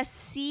 It's just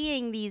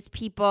seeing these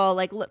people,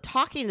 like,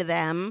 talking to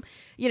them.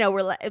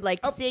 We're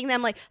seeing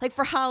them, like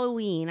for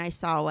Halloween, I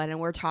saw one and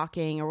we're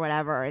talking or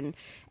whatever. And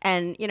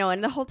and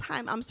the whole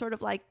time I'm sort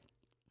of like,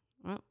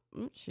 well,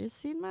 she's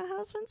seen my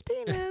husband's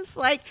penis.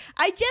 Like,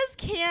 I just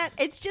can't.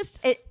 It's just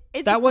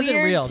it's that wasn't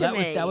weird real. To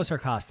me. That was her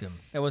costume.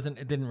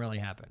 It didn't really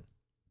happen.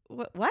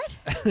 What?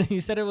 You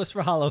said it was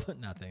for Halloween.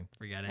 Nothing.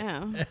 Forget it.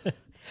 Oh.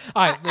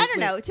 All right. I don't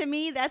know. To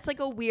me, that's like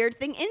a weird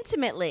thing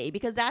intimately,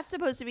 because that's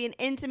supposed to be an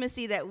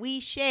intimacy that we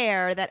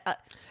share. That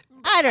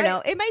I don't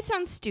know. It might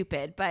sound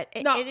stupid, but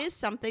it is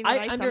something that I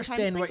sometimes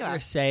understand think what of. you're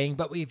saying,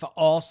 but we've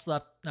all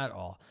slept. Not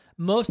all.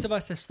 Most of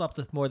us have slept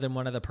with more than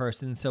one other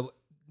person. So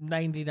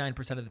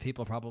 99% of the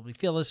people probably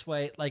feel this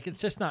way. Like,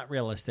 it's just not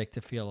realistic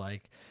to feel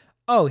like,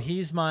 oh,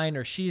 he's mine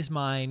or she's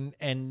mine,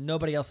 and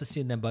nobody else has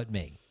seen them but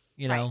me.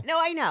 Right. No,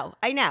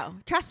 I know.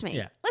 Trust me.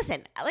 Yeah.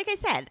 Listen, like I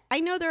said,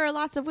 I know there are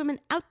lots of women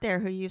out there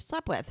who you've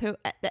slept with who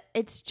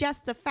it's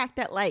just the fact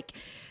that, like,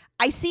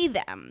 I see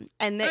them,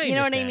 and you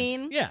know what I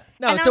mean? Yeah.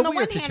 No, and it's on a the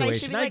weird one hand,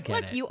 situation. I should be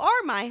like, look, you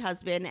are my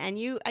husband,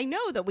 and I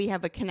know that we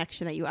have a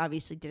connection that you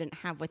obviously didn't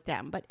have with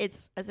them, but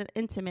it's as an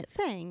intimate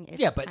thing.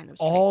 It's but kind of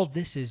all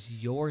this is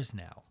yours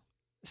now.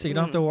 So you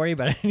don't have to worry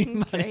about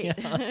anybody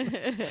else.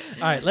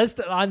 All right,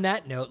 on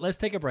that note, let's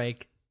take a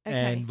break,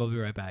 and we'll be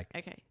right back.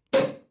 Okay.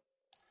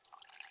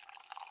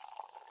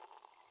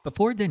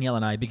 Before Danielle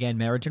and I began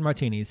Marriage and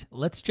Martinis,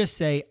 let's just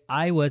say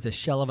I was a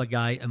shell of a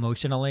guy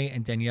emotionally,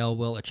 and Danielle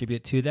will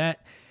attribute to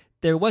that.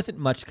 There wasn't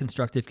much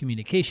constructive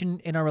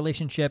communication in our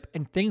relationship,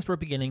 and things were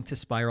beginning to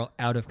spiral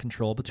out of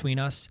control between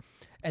us.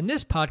 And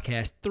this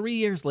podcast, 3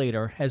 years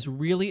later, has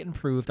really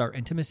improved our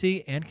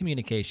intimacy and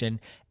communication,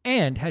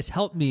 and has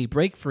helped me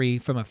break free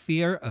from a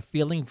fear of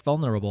feeling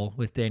vulnerable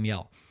with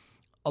Danielle,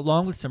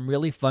 along with some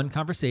really fun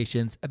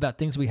conversations about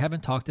things we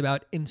haven't talked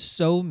about in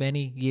so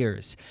many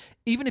years.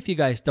 Even if you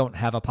guys don't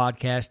have a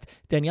podcast,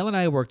 Danielle and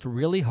I worked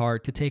really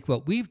hard to take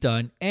what we've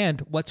done and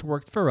what's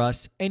worked for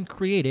us and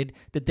created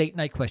the Date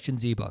Night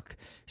Questions ebook.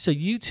 So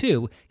you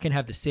too can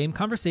have the same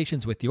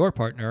conversations with your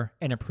partner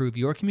and improve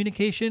your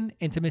communication,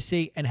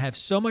 intimacy, and have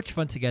so much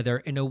fun together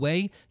in a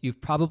way you've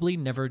probably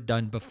never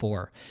done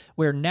before.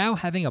 We're now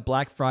having a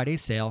Black Friday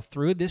sale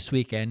through this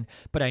weekend,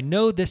 but I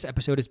know this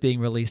episode is being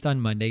released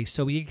on Monday,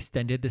 so we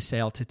extended the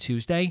sale to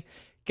Tuesday.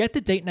 Get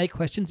the Date Night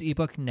Questions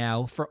ebook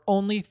now for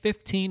only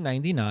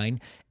 $15.99,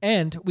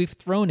 and we've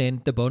thrown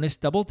in the bonus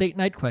double date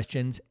night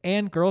questions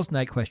and girls'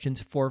 night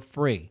questions for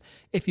free.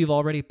 If you've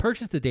already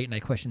purchased the Date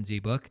Night Questions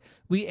ebook,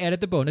 we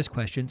added the bonus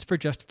questions for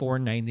just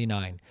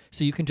 $4.99.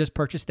 So you can just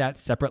purchase that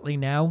separately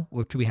now,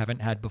 which we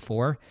haven't had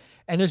before.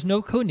 And there's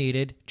no code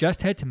needed.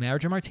 Just head to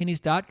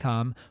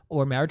marriageandmartinis.com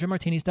or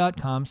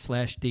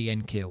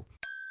marriageandmartinis.com/DNQ.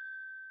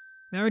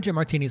 Marriage and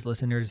Martinis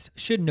listeners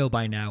should know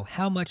by now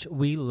how much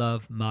we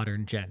love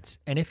Modern Gents.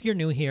 And if you're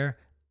new here,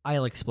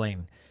 I'll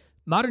explain.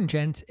 Modern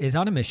Gents is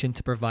on a mission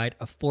to provide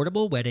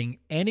affordable wedding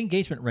and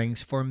engagement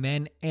rings for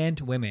men and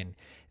women.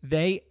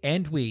 They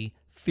and we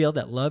feel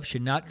that love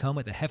should not come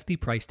with a hefty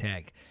price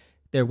tag.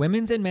 Their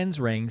women's and men's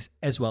rings,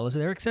 as well as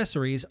their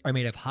accessories, are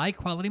made of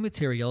high-quality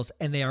materials,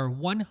 and they are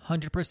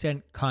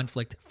 100%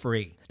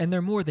 conflict-free. And they're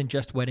more than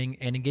just wedding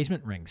and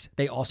engagement rings.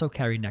 They also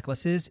carry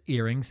necklaces,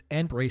 earrings,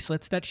 and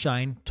bracelets that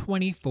shine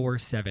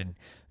 24/7.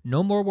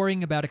 No more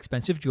worrying about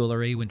expensive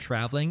jewelry when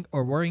traveling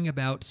or worrying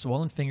about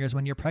swollen fingers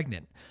when you're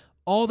pregnant.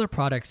 All their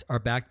products are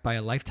backed by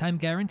a lifetime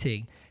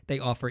guarantee. They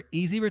offer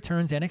easy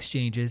returns and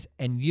exchanges,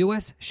 and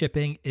U.S.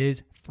 shipping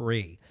is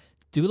free.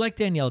 Do like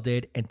Danielle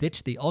did and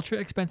ditch the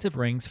ultra-expensive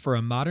rings for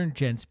a Modern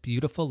Gents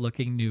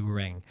beautiful-looking new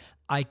ring.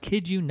 I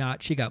kid you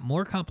not, she got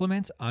more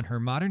compliments on her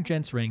Modern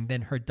Gents ring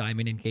than her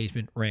diamond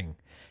engagement ring.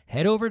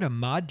 Head over to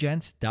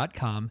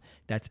modgents.com,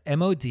 that's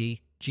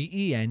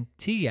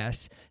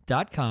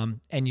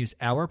MODGENTS.com, and use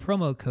our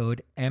promo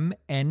code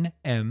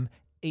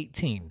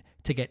MNM18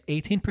 to get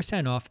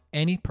 18% off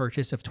any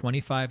purchase of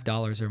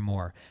 $25 or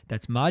more.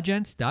 That's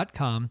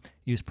modgents.com,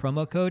 use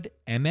promo code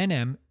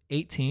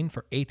MNM18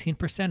 for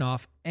 18%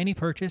 off any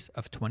purchase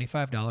of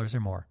 $25 or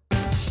more.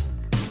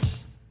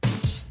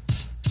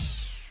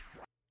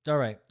 All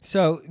right.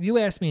 So you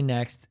asked me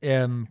next,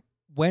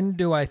 when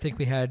do I think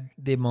we had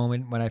the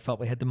moment when I felt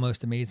we had the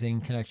most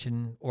amazing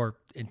connection or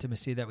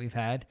intimacy that we've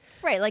had?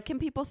 Right. Like, can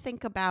people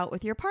think about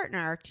with your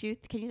partner? Can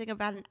you think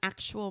about an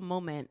actual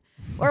moment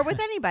or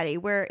with anybody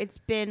where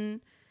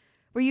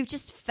you've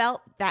just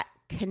felt that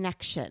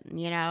connection,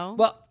 you know?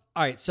 Well,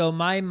 all right. So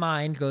my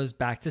mind goes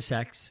back to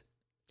sex.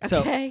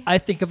 So Okay. I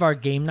think of our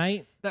game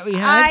night that we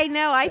had. I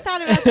know. I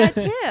thought about that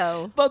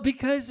too. But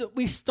because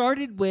we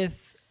started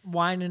with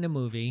wine and a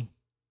movie,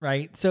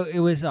 right? So it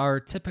was our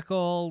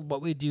typical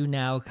what we do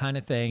now kind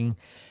of thing.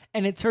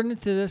 And it turned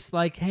into this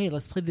like, hey,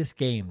 let's play this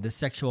game, this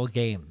sexual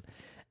game.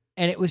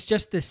 And it was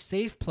just this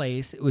safe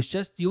place. It was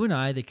just you and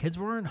I. The kids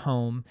weren't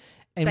home.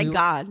 And Thank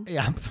God.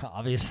 Yeah,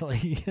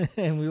 obviously.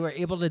 And we were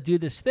able to do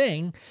this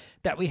thing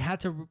that we had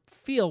to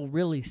feel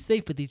really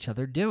safe with each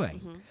other doing.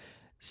 Mm-hmm.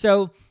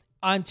 So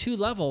on two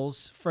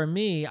levels, for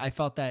me, I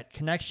felt that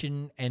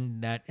connection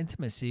and that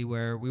intimacy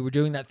where we were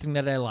doing that thing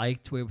that I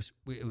liked. Where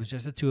it was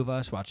just the two of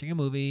us watching a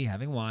movie,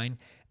 having wine,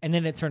 and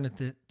then it turned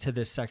into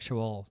this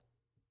sexual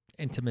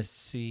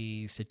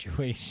intimacy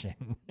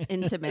situation.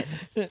 Intimate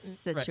Right,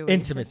 situation.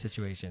 intimate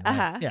situation.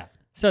 Uh-huh. Right? Yeah.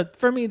 So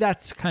for me,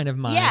 that's kind of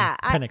my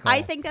pinnacle.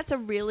 I think that's a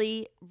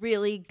really,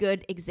 really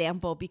good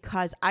example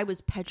because I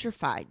was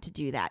petrified to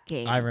do that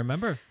game. I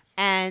remember.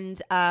 And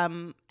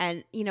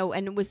you know,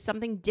 and it was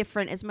something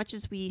different. As much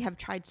as we have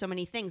tried so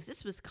many things,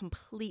 this was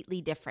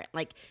completely different.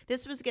 Like,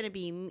 this was going to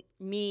be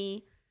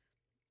me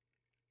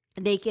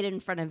naked in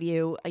front of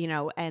you, you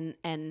know, and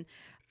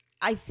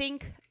I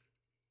think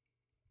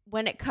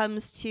when it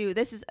comes to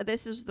this is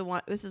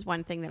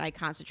one thing that I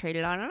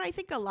concentrated on, and I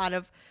think a lot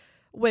of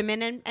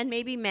women and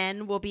maybe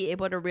men will be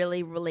able to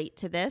really relate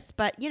to this.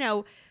 But, you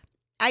know,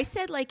 I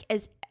said, like,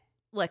 as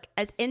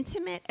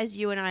intimate as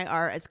you and I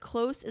are, as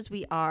close as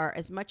we are,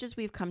 as much as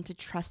we've come to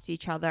trust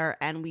each other,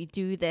 and we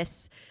do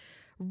this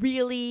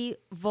really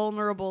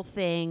vulnerable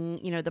thing,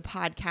 you know, the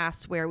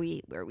podcast where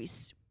we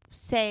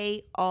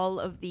say all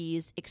of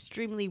these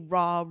extremely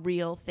raw,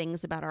 real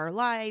things about our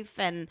life,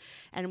 and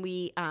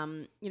we,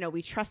 you know,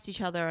 we trust each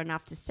other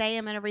enough to say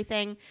them and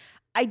everything.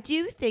 I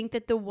do think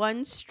that the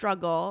one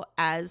struggle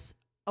as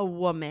a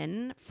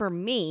woman for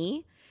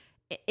me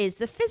is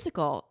the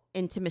physical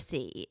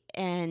intimacy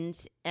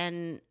and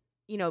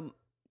you know,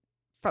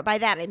 by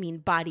that I mean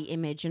body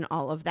image and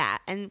all of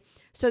that. And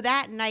so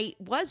that night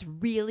was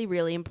really,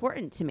 really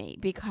important to me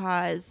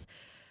because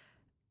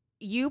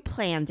you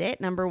planned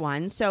it, number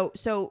one. So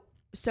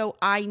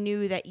I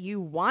knew that you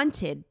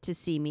wanted to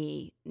see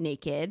me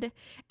naked,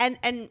 and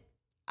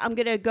I'm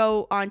going to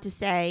go on to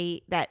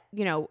say that,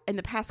 you know, in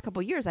the past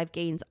couple of years, I've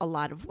gained a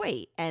lot of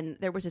weight. And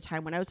there was a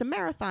time when I was a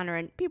marathoner,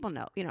 and people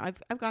know, you know, I've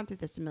gone through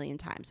this a million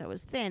times. I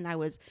was thin. I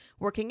was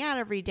working out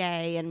every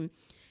day. And,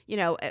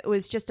 it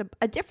was just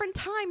a different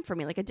time for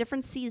me, like a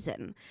different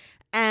season.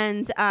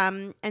 And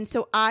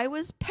so I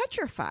was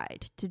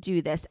petrified to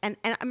do this. And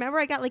I remember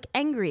I got like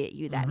angry at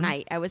you that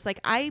night. I was like,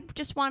 I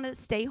just want to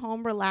stay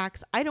home,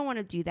 relax. I don't want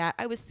to do that.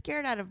 I was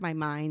scared out of my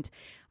mind.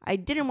 I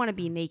didn't want to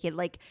be naked.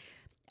 Like,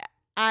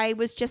 I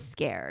was just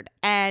scared,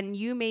 and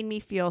you made me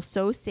feel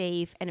so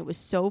safe, and it was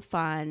so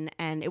fun,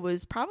 and it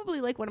was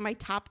probably like one of my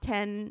top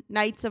 10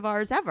 nights of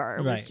ours ever.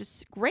 It was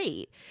just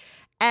great.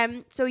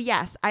 And so,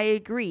 yes, I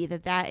agree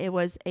that it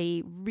was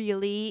a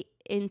really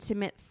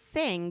intimate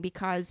thing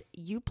because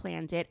you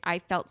planned it. I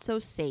felt so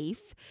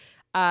safe.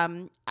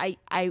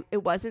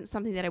 It wasn't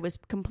something that I was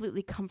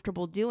completely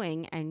comfortable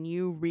doing, and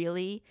you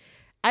really,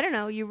 I don't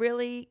know, you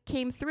really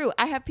came through.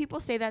 I have people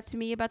say that to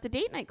me about the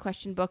date night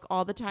question book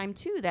all the time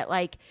too, that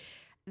like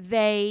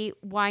they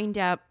wind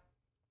up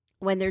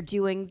when they're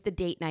doing the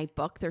date night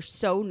book, they're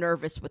so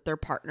nervous with their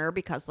partner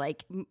because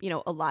like,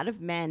 a lot of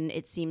men,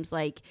 it seems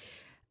like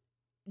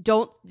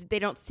they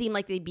don't seem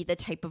like they'd be the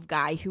type of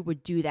guy who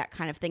would do that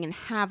kind of thing and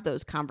have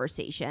those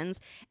conversations.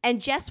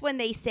 And just when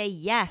they say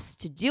yes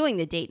to doing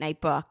the date night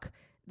book,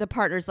 the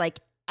partner's like,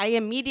 I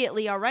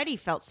immediately already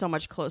felt so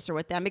much closer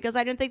with them because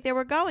I didn't think they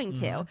were going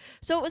to.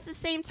 So it was the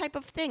same type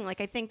of thing. Like,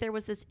 I think there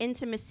was this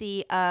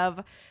intimacy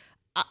of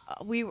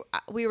we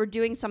were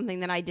doing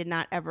something that I did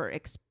not ever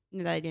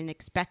that I didn't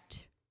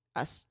expect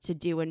us to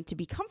do and to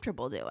be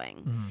comfortable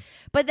doing.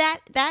 But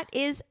that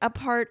is a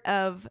part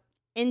of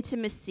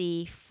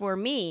intimacy for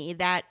me.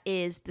 That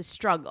is the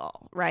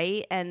struggle,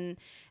 right? And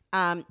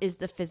is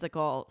the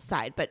physical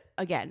side. But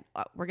again,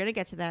 we're gonna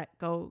get to that.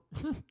 Go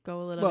a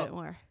little bit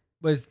more.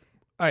 All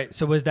right.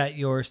 So was that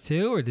yours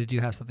too, or did you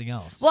have something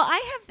else? Well,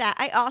 I have that.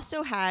 I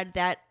also had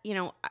that.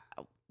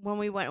 When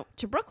we went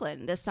to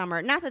Brooklyn this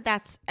summer. Not that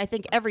that's. I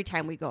think every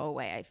time we go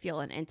away, I feel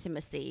an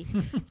intimacy.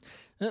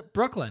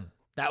 Brooklyn.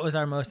 That was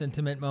our most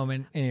intimate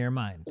moment in your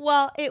mind.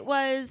 Well, it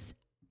was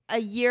a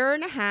year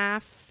and a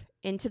half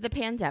into the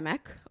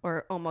pandemic,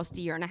 or almost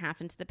a year and a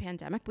half into the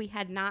pandemic. We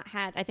had not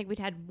had. I think we'd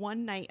had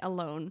one night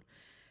alone.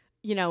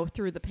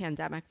 Through the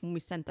pandemic when we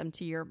sent them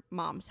to your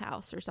mom's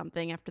house or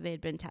something after they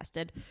had been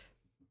tested.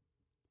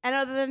 And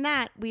other than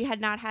that, we had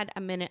not had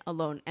a minute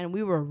alone. And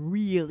we were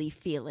really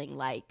feeling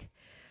like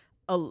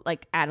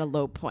at a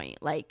low point,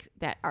 like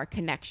that our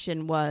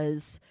connection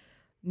was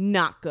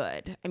not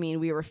good. I mean,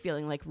 we were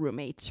feeling like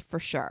roommates for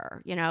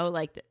sure,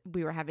 like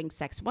we were having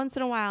sex once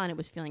in a while and it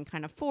was feeling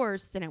kind of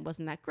forced and it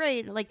wasn't that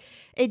great. Like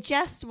it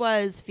just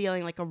was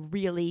feeling like a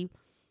really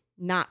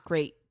not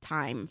great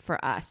time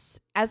for us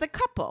as a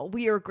couple.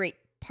 We were great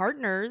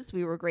partners.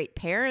 We were great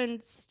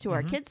parents to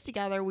our kids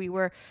together. We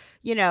were,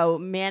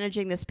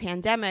 managing this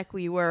pandemic.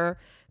 We were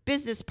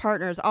business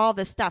partners, all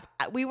this stuff.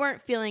 We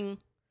weren't feeling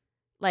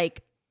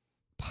like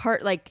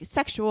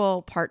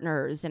sexual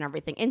partners and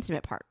everything,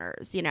 intimate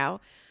partners,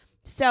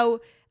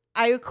 So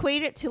I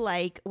equate it to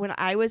like when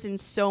I was in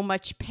so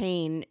much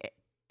pain.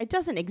 It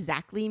doesn't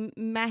exactly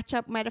match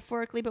up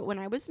metaphorically, but when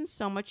I was in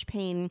so much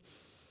pain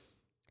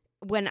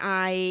when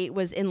I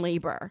was in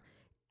labor,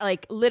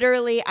 like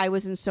literally I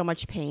was in so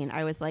much pain.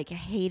 I was like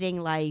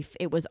hating life.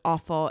 It was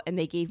awful. And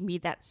they gave me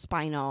that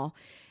spinal.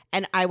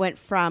 And I went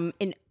from,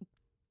 in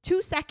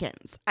 2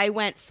 seconds,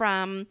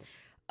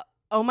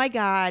 oh my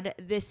God,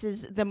 this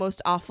is the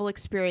most awful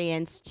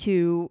experience,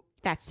 to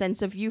that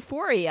sense of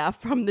euphoria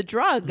from the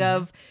drug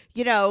of,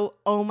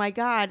 oh my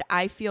God,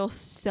 I feel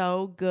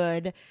so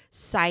good.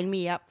 Sign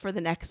me up for the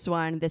next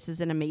one. This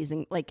is an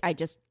amazing, like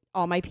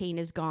all my pain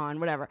is gone,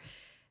 whatever.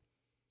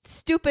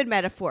 Stupid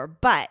metaphor.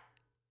 But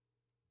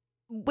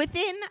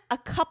within a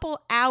couple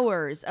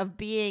hours of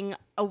being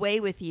away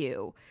with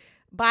you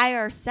by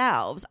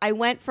ourselves, I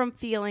went from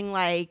feeling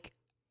like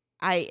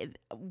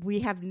we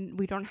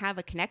don't have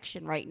a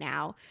connection right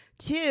now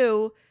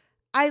to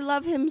I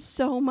love him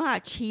so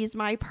much. He's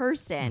my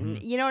person.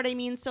 You know what I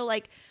mean? So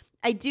like,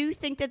 I do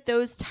think that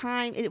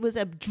it was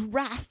a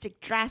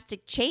drastic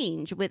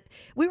change.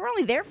 We were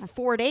only there for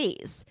 4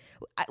 days.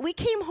 We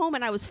came home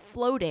and I was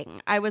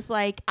floating. I was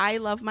like, I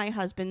love my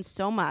husband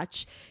so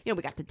much. We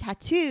got the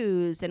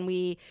tattoos and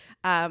we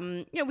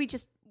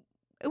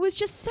it was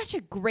just such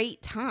a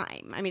great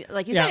time. I mean,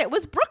 like you said, it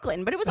was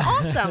Brooklyn, but it was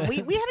awesome. We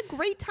had a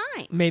great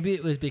time. Maybe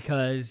it was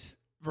because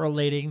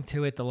relating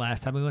to it the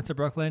last time we went to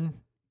Brooklyn,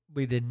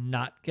 we did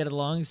not get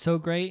along so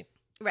great.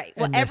 Right.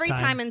 Well, every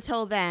time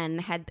until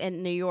then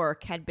in New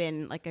York had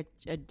been like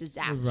a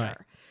disaster. Right.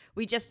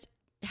 We just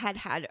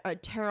had a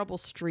terrible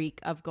streak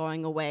of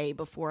going away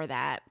before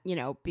that,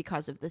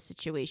 because of the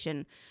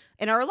situation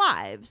in our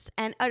lives.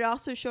 And it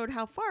also showed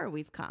how far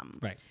we've come.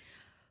 Right.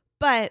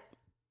 But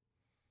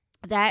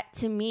that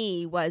to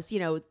me was,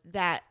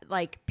 that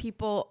like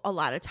people a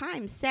lot of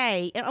times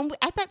say, and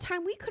at that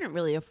time we couldn't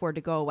really afford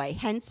to go away.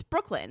 Hence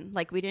Brooklyn.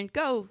 Like we didn't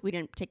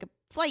take a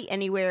flight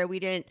anywhere. We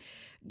didn't,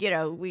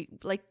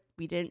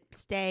 we didn't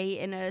stay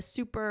in a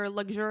super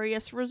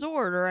luxurious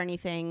resort or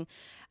anything.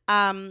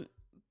 But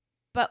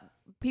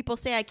people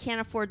say I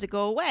can't afford to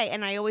go away.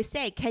 And I always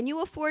say, can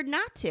you afford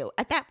not to?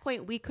 At that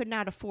point, we could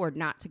not afford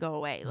not to go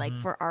away. Like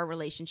for our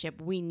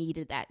relationship, we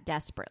needed that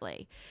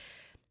desperately.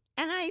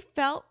 And I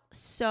felt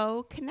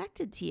so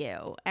connected to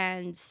you.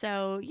 And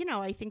so, you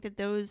know, I think that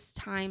those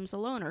times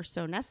alone are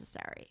so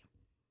necessary.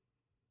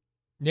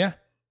 Yeah.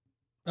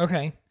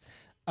 Okay.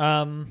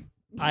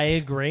 I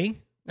agree.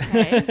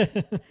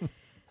 Okay.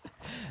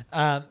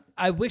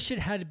 I wish it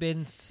had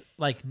been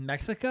like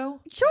Mexico.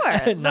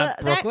 Sure. Not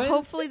Brooklyn.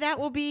 Hopefully that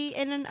will be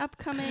in an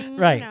upcoming,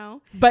 Right. you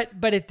know. But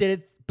it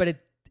did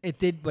it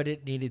did what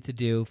it needed to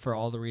do for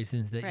all the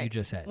reasons that you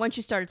just said. Once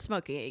you started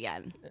smoking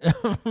again.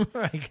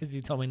 Right, because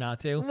you told me not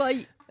to.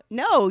 Well,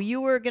 no, you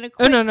were going to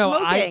quit No.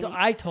 smoking.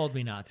 I told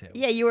me not to.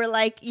 Yeah, you were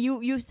like,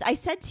 I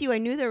said to you, I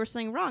knew there was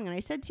something wrong. And I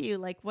said to you,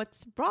 like,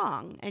 what's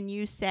wrong? And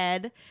you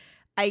said,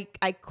 I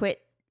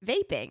quit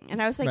vaping.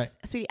 And I was like, Right.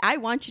 Sweetie, I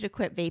want you to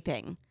quit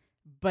vaping,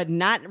 but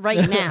not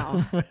right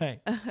now.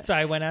 Right. So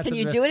I went out Can to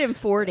you the do it in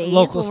 4 days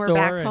local when we're store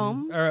back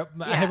home? or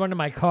I Yeah. had one in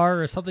my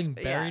car or something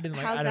Yeah. buried in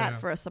my. How's I don't that know.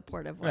 for a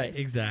supportive wife? Right,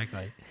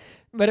 exactly.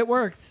 But it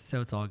worked,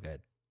 so it's all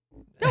good.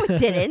 No, it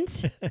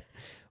didn't.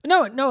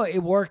 No, it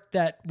worked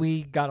that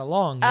we got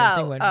along.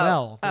 Everything went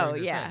well. Oh,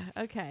 during the yeah. thing.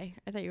 Okay.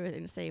 I thought you were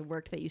going to say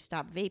work that you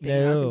stopped vaping.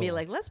 I was going to be No.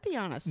 like, let's be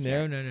honest. No,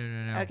 here.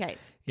 no. Okay.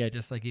 Yeah,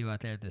 just like you out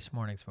there this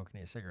morning smoking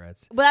your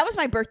cigarettes. Well, that was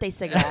my birthday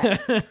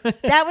cigarette.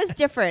 That was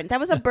different. That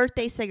was a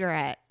birthday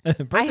cigarette.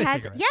 Birthday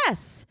cigarette.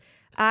 Yes.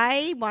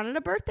 I wanted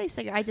a birthday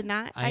cigarette. I did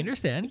not. I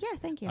understand. Yeah,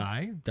 thank you.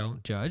 I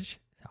don't judge.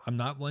 I'm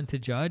not one to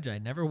judge. I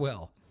never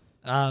will.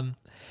 All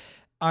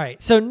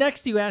right. So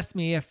next, you asked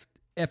me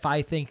if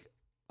I think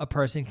a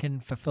person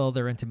can fulfill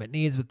their intimate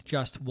needs with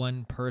just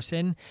one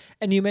person,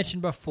 and you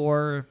mentioned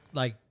before,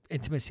 like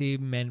intimacy,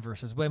 men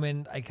versus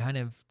women. I kind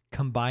of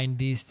combined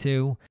these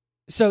two.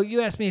 So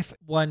you asked me if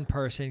one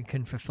person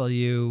can fulfill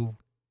you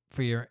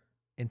for your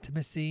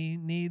intimate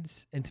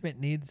needs.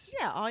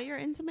 Yeah, all your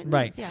intimate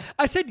Right. needs. Yeah.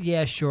 I said,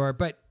 yeah, sure.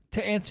 But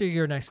to answer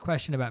your next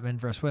question about men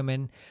versus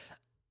women,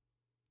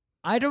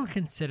 I don't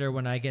consider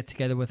when I get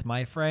together with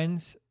my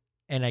friends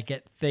and I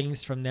get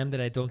things from them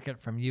that I don't get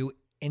from you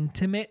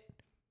intimate,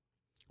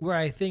 where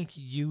I think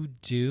you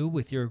do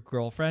with your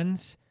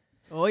girlfriends.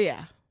 Oh,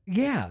 yeah.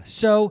 Yeah.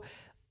 So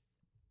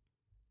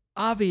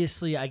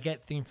obviously I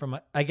get things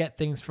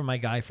from my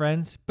guy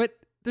friends, but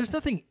there's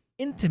nothing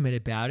intimate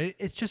about it.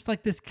 It's just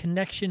like this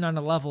connection on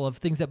a level of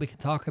things that we can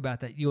talk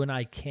about that you and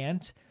I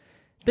can't.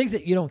 Things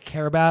that you don't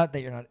care about,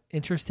 that you're not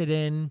interested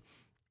in.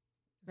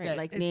 Right. Yeah,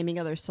 Like it's- naming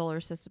other solar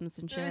systems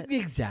and shit.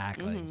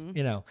 Exactly. Mhm.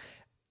 You know,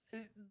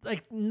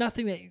 like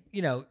nothing that,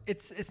 you know,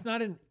 it's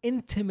not an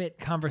intimate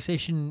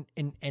conversation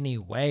in any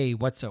way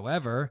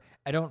whatsoever.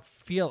 I don't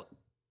feel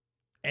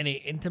any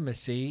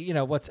intimacy, you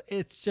know,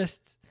 it's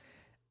just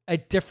a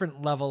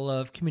different level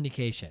of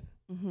communication,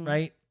 Mhm.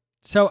 right?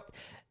 So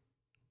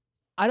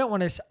I don't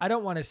want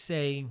to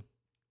say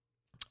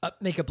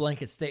make a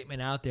blanket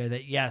statement out there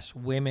that yes,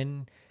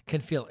 women can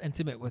feel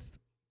intimate with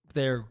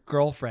their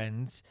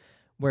girlfriends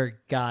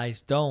where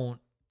guys don't.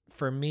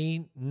 For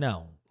me,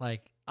 no.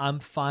 Like I'm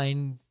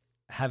fine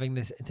having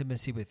this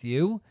intimacy with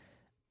you.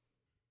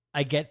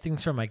 I get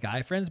things from my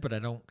guy friends, but I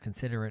don't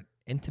consider it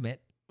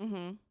intimate.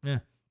 Mhm. Yeah.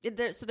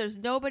 So there's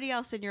nobody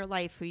else in your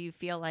life who you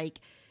feel like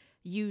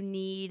you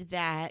need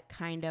that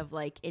kind of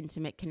like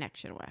intimate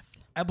connection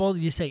with. Well,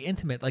 you say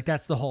intimate, like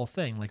that's the whole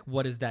thing. Like,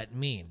 what does that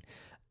mean?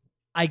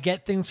 I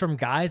get things from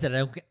guys that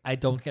I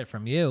don't get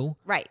from you.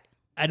 Right.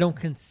 I don't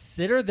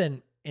consider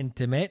them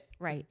intimate.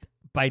 Right.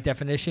 By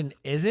definition,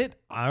 is it?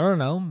 I don't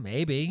know.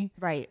 Maybe.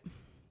 Right.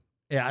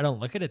 Yeah, I don't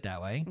look at it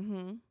that way.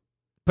 Mhm.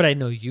 But I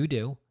know you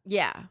do.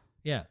 Yeah.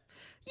 Yeah.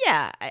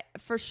 Yeah,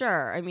 for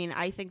sure. I mean,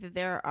 I think that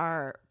there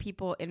are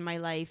people in my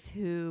life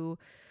who,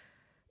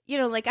 you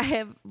know, like I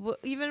have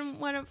even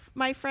one of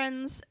my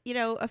friends, you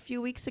know, a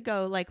few weeks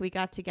ago, like we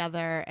got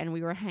together and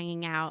we were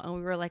hanging out and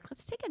we were like,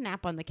 let's take a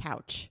nap on the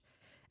couch.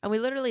 And we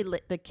literally,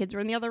 the kids were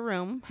in the other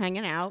room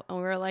hanging out and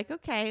we were like,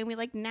 okay. And we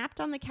like napped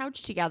on the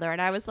couch together.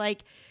 And I was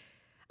like,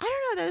 I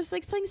don't know. There was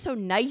like something so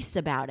nice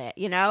about it,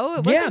 you know?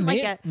 It wasn't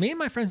me and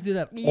my friends do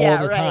that all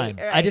the time.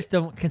 right. I just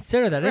don't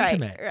consider that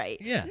intimate. Right.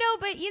 Yeah. No,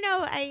 but you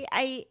know,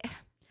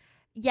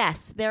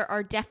 yes, there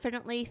are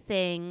definitely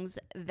things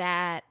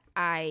that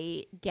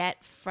I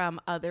get from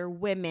other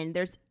women.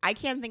 I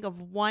can't think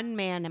of one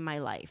man in my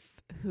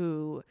life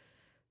who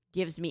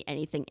gives me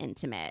anything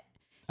intimate.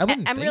 I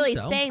wouldn't I'm think really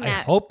so. saying that.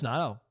 I hope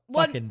not.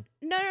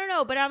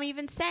 No, but I'm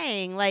even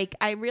saying, like,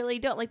 I really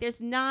don't. Like,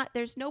 there's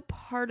no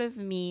part of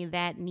me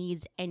that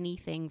needs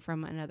anything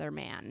from another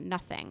man.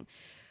 Nothing.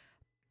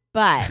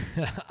 But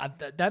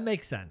that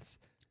makes sense.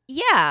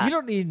 yeah. You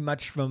don't need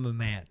much from a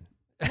man.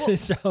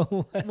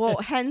 Well, well,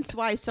 hence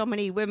why so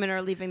many women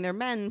are leaving their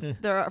men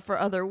for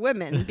other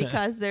women,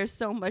 because there's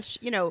so much,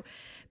 you know.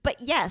 But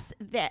yes,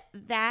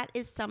 that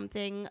is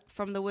something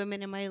from the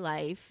women in my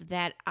life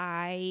that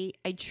I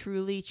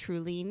truly,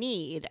 truly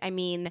need. I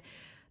mean,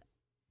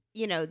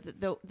 you know,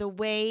 the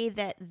way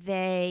that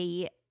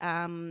they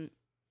the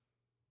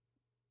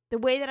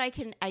way that I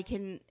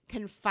can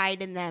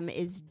confide in them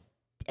is,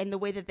 and the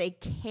way that they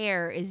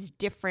care is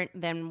different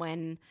than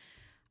when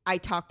I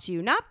talk to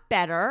you. Not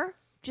better,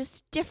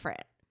 just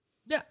different.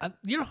 Yeah,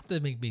 you don't have to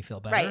make me feel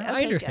better. Right. Okay,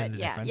 I understand good.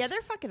 the Yeah. difference. Yeah,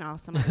 they're fucking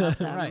awesome. I love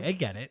them. Right, I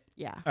get it.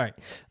 Yeah. All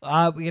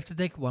right. We have to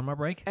take one more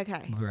break.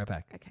 Okay. We'll be right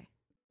back. Okay.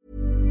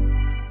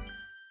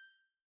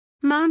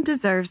 Mom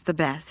deserves the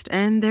best,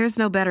 and there's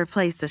no better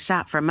place to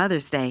shop for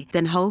Mother's Day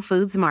than Whole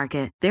Foods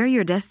Market. They're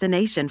your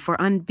destination for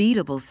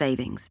unbeatable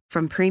savings,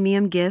 from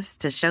premium gifts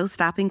to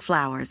show-stopping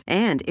flowers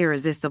and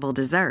irresistible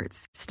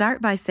desserts.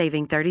 Start by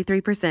saving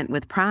 33%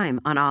 with Prime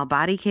on all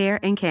body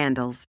care and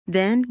candles.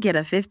 Then get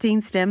a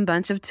 15-stem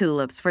bunch of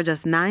tulips for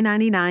just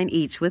 $9.99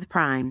 each with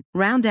Prime.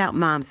 Round out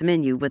Mom's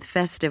menu with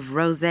festive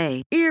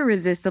rosé,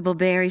 irresistible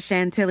berry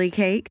chantilly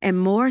cake, and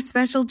more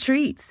special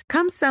treats.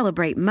 Come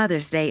celebrate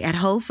Mother's Day at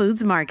Whole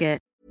Foods Market.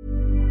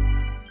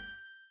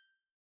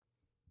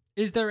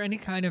 Is there any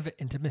kind of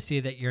intimacy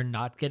that you're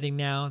not getting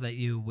now that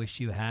you wish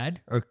you had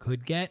or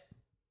could get?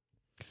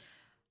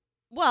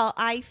 Well,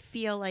 I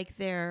feel like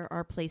there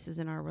are places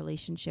in our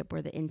relationship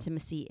where the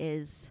intimacy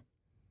is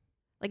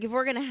like, if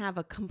we're going to have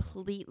a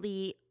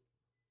completely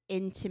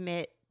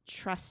intimate,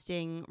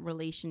 trusting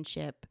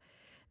relationship,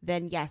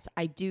 then yes,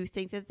 I do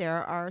think that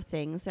there are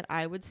things that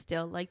I would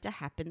still like to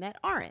happen that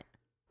aren't.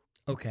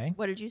 Okay.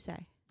 What did you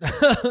say?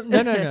 No.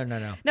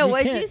 No,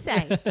 what did can't. you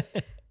say?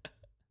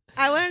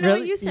 I want to know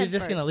Really? what you said. You're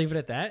just going to first. leave it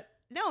at that?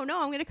 No, I'm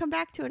going to come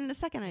back to it in a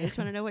second. I just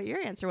want to know what your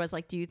answer was.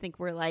 Like, do you think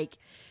we're like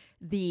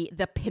the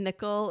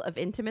pinnacle of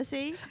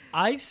intimacy?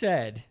 I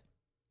said,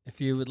 if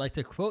you would like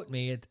to quote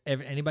me, if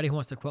anybody who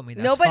wants to quote me,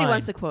 that's Nobody fine.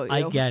 wants to quote you.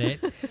 I get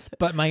it.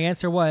 But my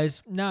answer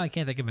was, no, I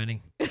can't think of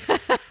any.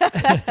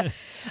 I'm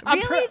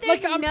Really?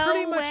 like, There's I'm no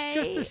pretty much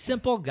just way? a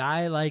simple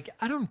guy. Like,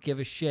 I don't give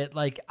a shit.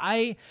 Like,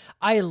 I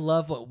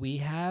love what we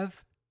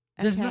have.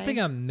 There's Okay. nothing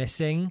I'm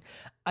missing.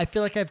 I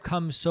feel like I've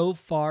come so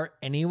far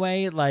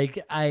anyway. Like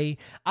I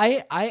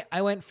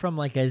went from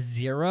like a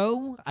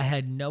 0, I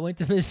had no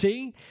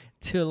intimacy,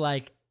 to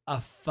like a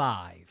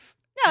 5.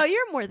 No,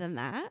 you're more than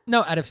that.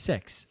 No, out of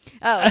 6.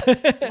 Oh,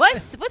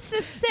 what's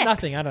the 6?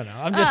 Nothing. I don't know.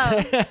 I'm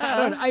just.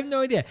 Oh. I have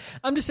no idea.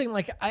 I'm just saying.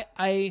 Like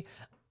I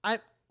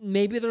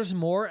maybe there's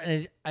more,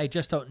 and I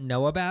just don't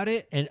know about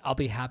it, and I'll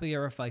be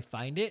happier if I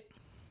find it.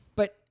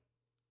 But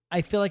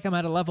I feel like I'm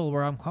at a level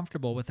where I'm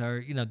comfortable with our,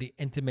 the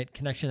intimate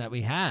connection that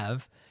we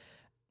have.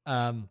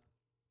 I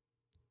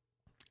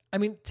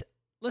mean,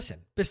 listen.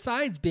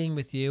 Besides being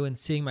with you and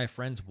seeing my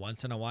friends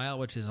once in a while,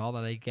 which is all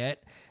that I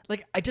get,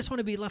 like I just want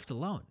to be left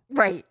alone.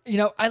 Right.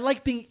 I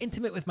like being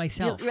intimate with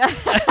myself.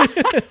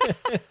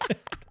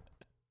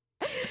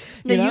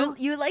 No,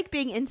 you like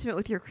being intimate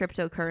with your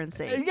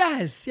cryptocurrency.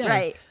 Yes.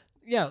 Right.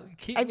 Yeah.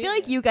 I feel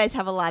like you guys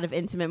have a lot of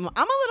intimate. I'm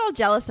a little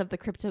jealous of the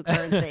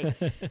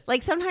cryptocurrency.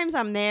 Like sometimes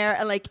I'm there,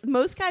 and like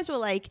most guys will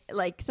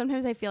like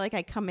sometimes I feel like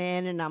I come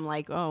in and I'm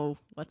like, oh,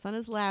 what's on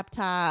his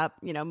laptop?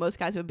 Most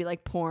guys would be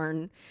like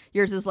porn.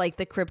 Yours is like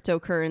the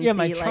cryptocurrency. Yeah,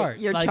 my like, chart.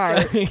 Your Like,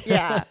 chart.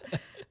 Yeah.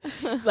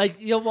 Like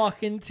you'll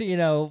walk into,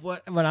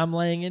 when I'm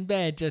laying in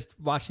bed just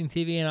watching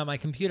TV and on my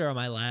computer on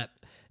my lap.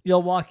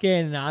 You'll walk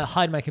in and I'll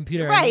hide my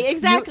computer. Right, and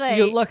exactly.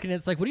 You look and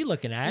it's like, what are you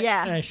looking at?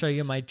 Yeah. And I show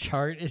you my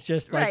chart. It's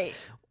just like Right.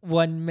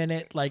 1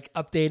 minute, like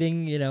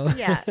updating,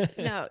 Yeah.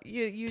 No,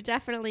 you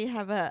definitely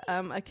have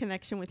a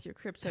connection with your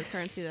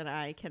cryptocurrency that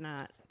I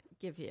cannot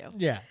give you.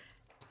 Yeah.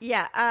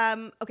 Yeah.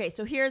 Okay.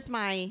 So here's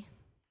my.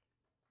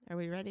 Are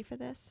we ready for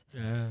this?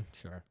 Yeah,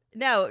 sure.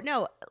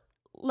 No.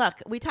 Look,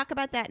 we talk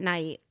about that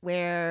night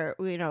where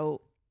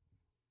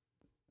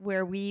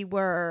where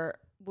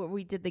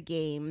we did the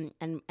game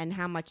and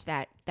how much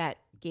that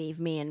gave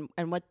me and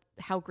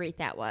how great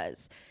that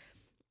was.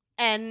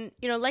 And,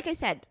 like I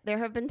said, there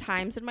have been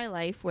times in my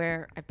life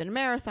where I've been a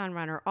marathon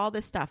runner, all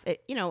this stuff.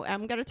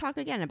 I'm going to talk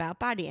again about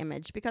body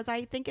image because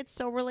I think it's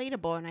so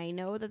relatable. And I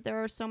know that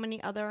there are so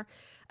many other,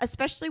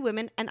 especially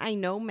women, and I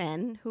know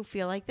men who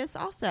feel like this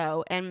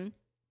also. And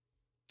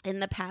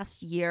in the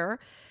past year,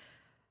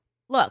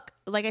 look,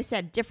 like I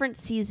said, different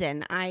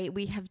season.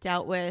 We have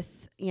dealt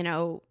with,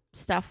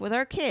 stuff with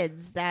our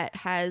kids that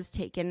has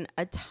taken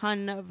a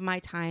ton of my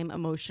time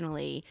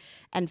emotionally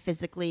and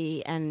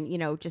physically, and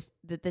just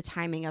the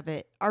timing of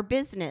it. Our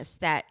business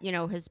that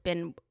has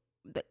been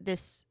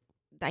this.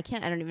 I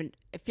don't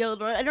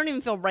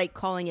even feel right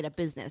calling it a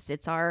business.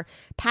 It's our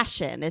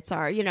passion. It's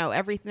our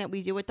everything that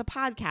we do with the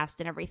podcast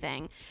and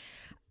everything.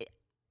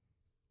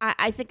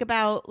 I think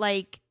about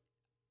like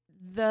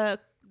the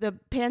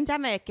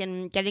pandemic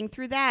and getting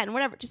through that and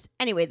whatever. Just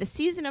anyway, the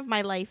season of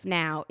my life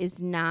now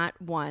is not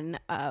one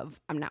of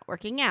I'm not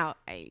working out.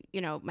 I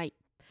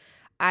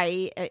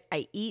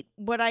eat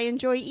what I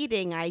enjoy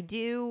eating. I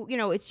do,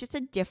 it's just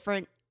a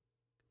different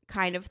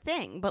kind of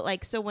thing. But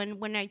like, so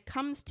when it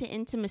comes to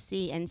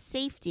intimacy and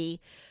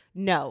safety,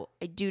 no,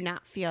 I do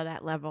not feel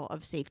that level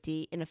of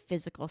safety in a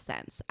physical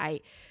sense.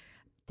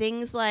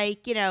 Things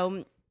like,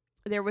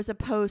 there was a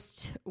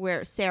post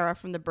where Sarah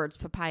from the Birds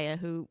Papaya,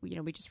 who,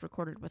 we just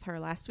recorded with her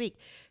last week,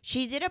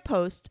 she did a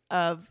post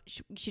of,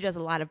 she does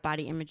a lot of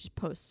body image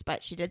posts,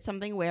 but she did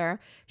something where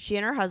she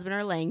and her husband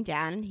are laying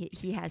down and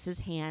he has his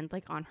hand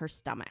like on her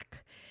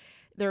stomach.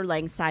 They're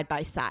laying side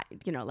by side,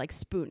 like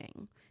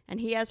spooning.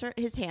 And he has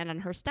his hand on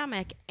her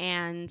stomach,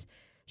 and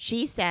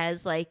she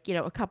says, like, you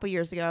know, a couple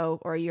years ago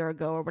or a year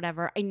ago or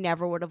whatever, I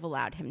never would have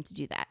allowed him to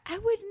do that. I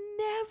would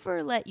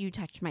never let you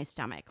touch my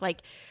stomach.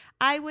 Like,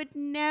 I would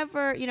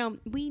never, you know,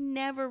 we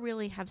never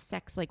really have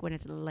sex like when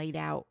it's light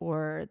out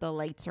or the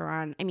lights are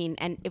on. I mean,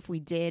 and if we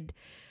did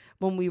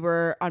when we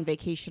were on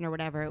vacation or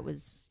whatever, it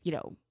was, you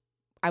know,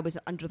 I was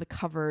under the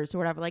covers or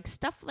whatever, like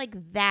stuff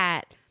like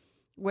that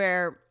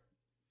where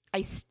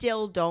I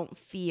still don't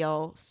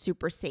feel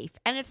super safe.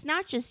 And it's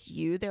not just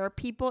you. There are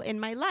people in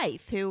my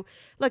life who,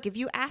 look, if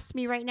you ask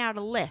me right now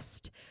to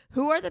list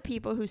who are the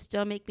people who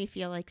still make me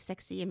feel like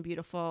sexy and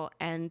beautiful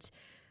and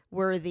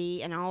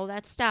worthy and all of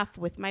that stuff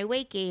with my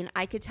weight gain,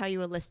 I could tell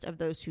you a list of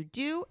those who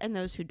do and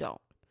those who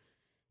don't.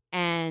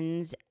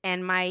 And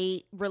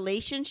my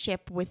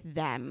relationship with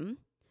them,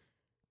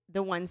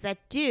 the ones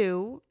that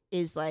do,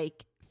 is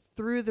like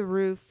through the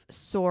roof,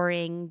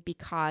 soaring,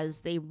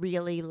 because they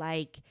really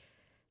like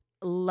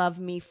love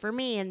me for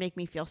me and make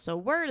me feel so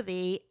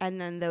worthy. And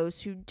then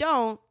those who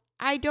don't,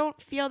 I don't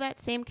feel that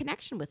same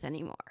connection with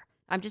anymore.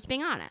 I'm just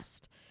being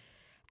honest.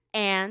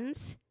 And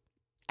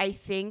I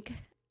think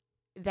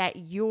that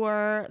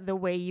the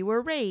way you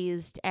were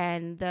raised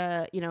and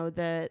the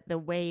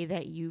way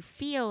that you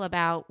feel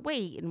about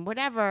weight and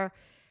whatever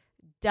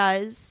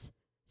does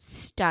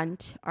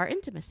stunt our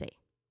intimacy.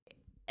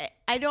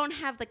 I don't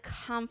have the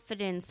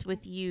confidence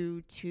with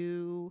you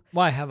to...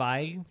 Why? Have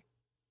I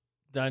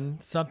done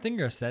something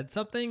or said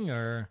something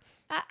or...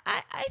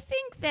 I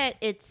think that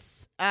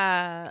it's...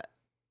 I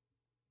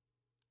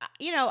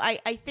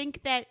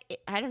think that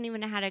I don't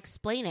even know how to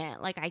explain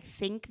it. Like, I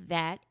think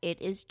that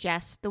it is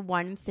just the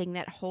one thing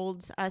that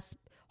holds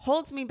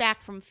me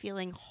back from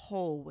feeling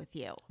whole with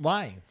you.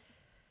 Why?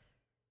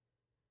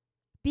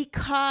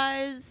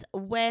 Because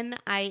when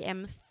I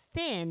am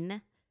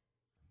thin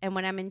and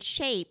when I'm in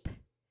shape,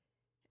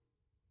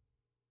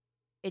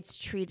 it's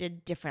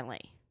treated differently.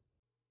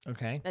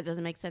 Okay. That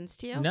doesn't make sense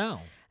to you? No.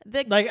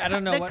 I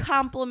don't know the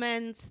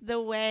compliments,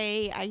 the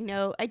way I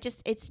know,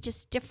 it's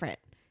just different.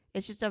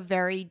 It's just a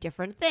very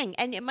different thing.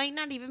 And it might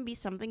not even be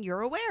something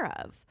you're aware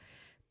of,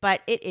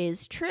 but it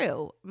is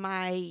true.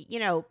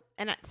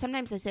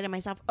 Sometimes I say to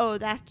myself, oh,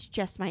 that's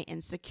just my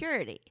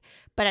insecurity.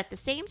 But at the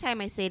same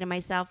time, I say to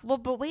myself, well,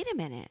 but wait a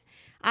minute.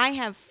 I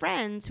have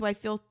friends who I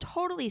feel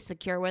totally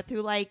secure with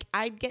who, like,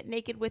 I'd get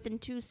naked with in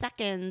 2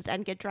 seconds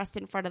and get dressed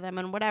in front of them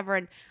and whatever.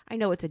 And I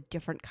know it's a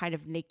different kind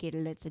of naked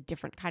and it's a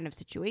different kind of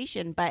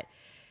situation, but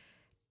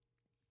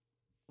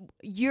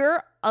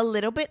you're a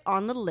little bit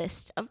on the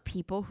list of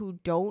people who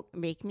don't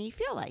make me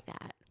feel like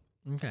that.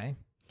 Okay.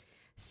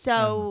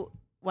 So,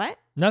 what?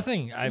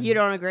 Nothing. You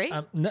don't agree?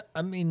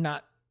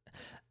 Not.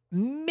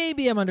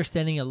 Maybe I'm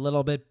understanding a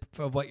little bit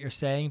of what you're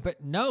saying,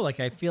 but no, like,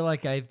 I feel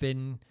like I've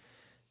been,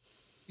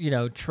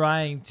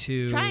 trying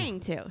to.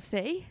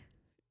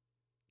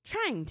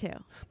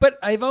 But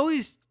I've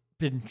always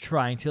been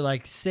trying to,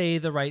 like, say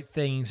the right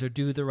things or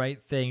do the right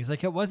things.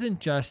 Like, it wasn't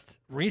just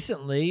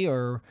recently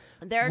or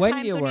there are when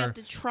times you when were... you have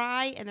to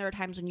try, and there are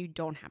times when you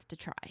don't have to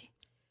try.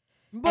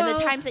 Well, and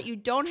the times that you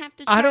don't have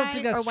to try I don't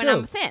think that's are when true.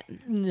 I'm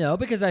thin. No,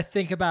 because I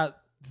think about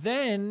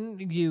then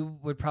you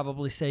would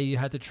probably say you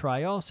had to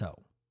try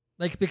also.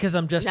 Like, because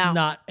I'm just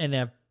not in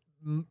a,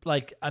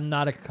 like, I'm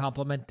not a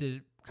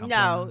complimented.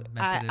 No,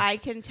 I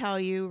can tell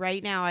you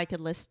right now, I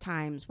could list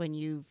times when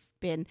you've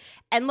been,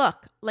 and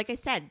look, like I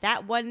said,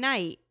 that one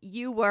night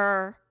you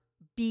were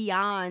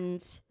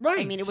beyond. Right.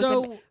 I mean, it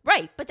was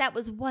right, but that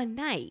was one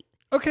night.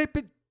 Okay,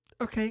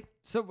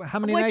 so how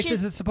many nights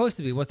is it supposed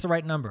to be? What's the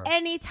right number?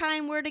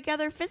 Anytime we're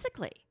together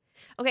physically.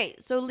 Okay,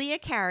 so Leah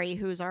Carey,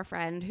 who's our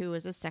friend who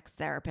is a sex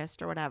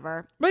therapist or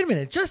whatever. Wait a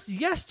minute. Just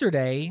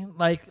yesterday,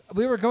 like,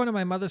 we were going to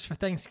my mother's for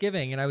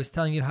Thanksgiving, and I was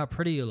telling you how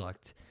pretty you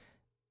looked.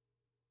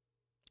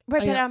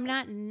 Right, but I'm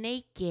not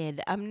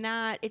naked.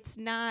 It's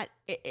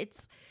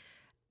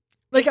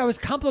like, I was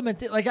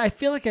complimenting, like, I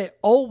feel like I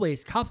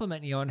always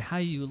compliment you on how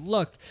you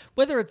look,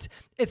 whether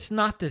it's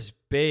not this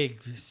big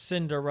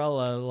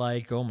Cinderella,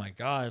 like, oh my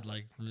God,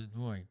 like,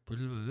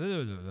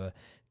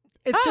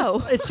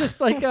 it's just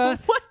like a,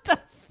 what the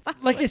fuck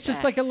like, was it's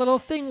just that? like a little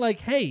thing, like,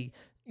 hey,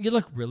 you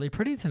look really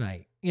pretty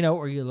tonight,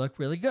 or you look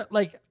really good.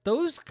 Like,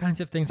 those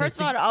kinds of things. First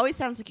of all, it always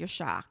sounds like you're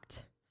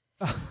shocked.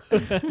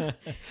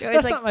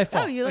 That's not my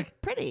fault. Oh, you look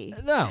pretty.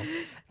 No,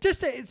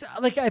 just it's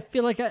like I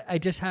feel like I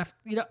just have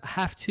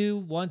to,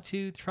 want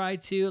to, try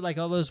to, like,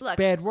 all those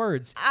bad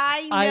words.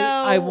 I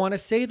know. I want to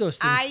say those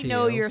things. I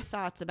know you. your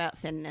thoughts about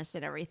thinness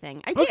and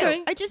everything. I do.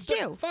 Okay. I just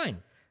do.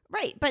 Fine.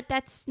 Right, but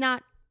it's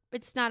not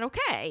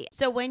okay.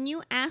 So when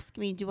you ask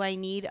me, do I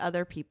need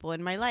other people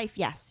in my life?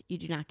 Yes, you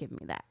do not give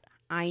me that.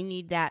 I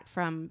need that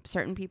from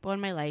certain people in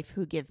my life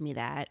who give me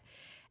that.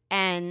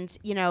 And,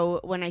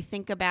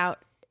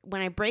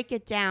 when I break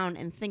it down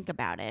and think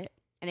about it,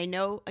 and I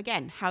know,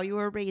 again, how you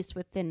were raised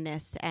with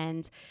thinness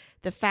and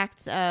the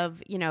facts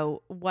of,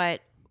 what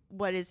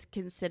is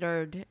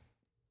considered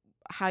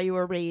how you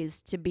were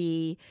raised to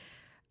be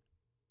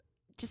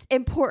just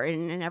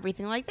important and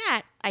everything like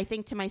that, I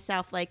think to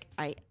myself, like,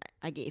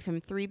 gave him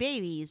 3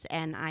 babies,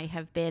 and I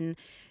have been,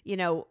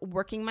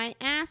 working my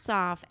ass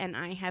off, and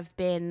I have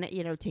been,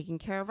 taking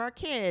care of our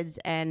kids,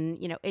 and,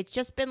 it's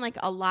just been like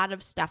a lot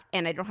of stuff,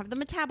 and I don't have the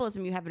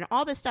metabolism you have and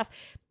all this stuff,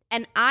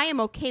 and I am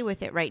okay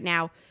with it right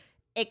now,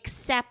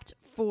 except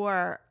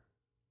for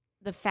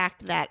the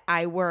fact that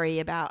I worry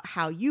about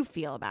how you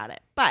feel about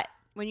it. But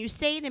when you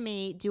say to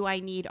me, do I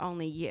need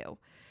only you?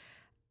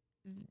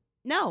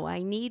 No,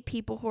 I need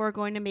people who are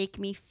going to make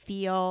me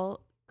feel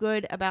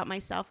good about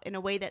myself in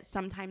a way that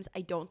sometimes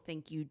I don't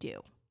think you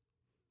do.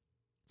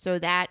 So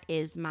that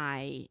is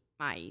my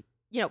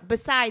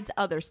besides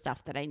other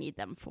stuff that I need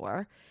them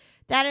for,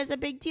 that is a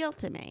big deal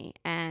to me.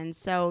 And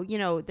so,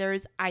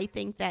 I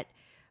think that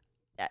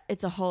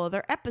it's a whole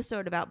other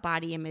episode about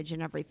body image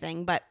and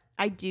everything, but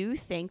I do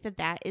think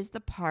that is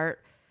the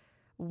part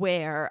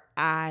where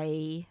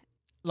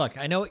Look,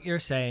 I know what you're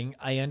saying.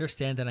 I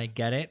understand and I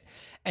get it.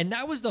 And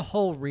that was the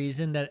whole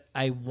reason that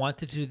I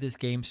wanted to do this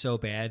game so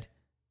bad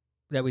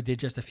that we did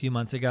just a few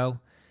months ago.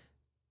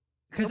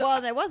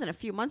 Well, that wasn't a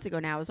few months ago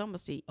now. It was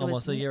almost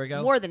a year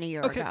ago? More than a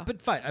year ago.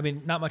 But fine. I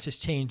mean, not much has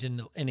changed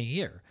in a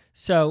year.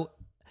 So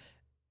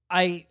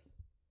I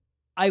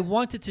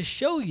wanted to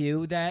show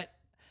you that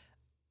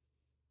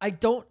I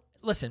don't...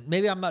 Listen,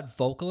 maybe I'm not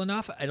vocal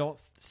enough. I don't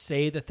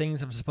say the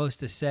things I'm supposed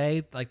to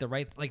say,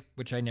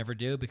 which I never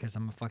do because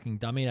I'm a fucking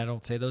dummy and I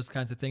don't say those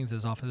kinds of things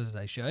as often as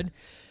I should.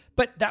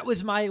 But that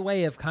was my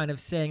way of kind of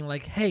saying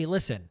like, hey,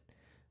 listen,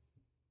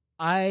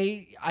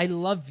 I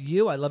love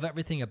you. I love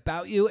everything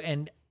about you.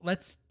 And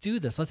let's do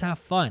this. Let's have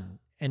fun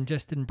and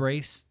just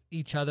embrace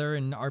each other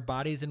and our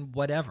bodies and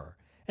whatever.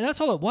 And that's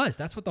all it was.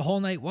 That's what the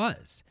whole night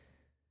was.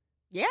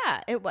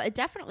 Yeah, it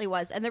definitely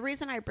was. And the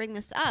reason I bring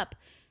this up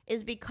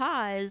is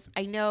because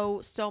I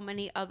know so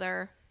many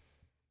other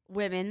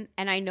women,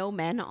 and I know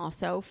men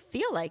also,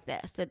 feel like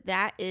this,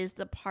 that is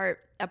a part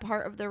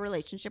of the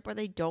relationship where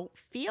they don't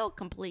feel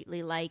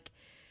completely like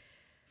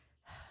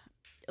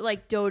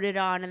doted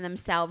on in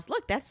themselves.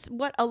 Look, that's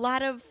what a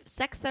lot of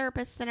sex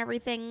therapists and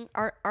everything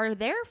are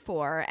there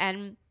for.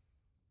 And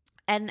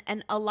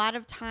a lot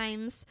of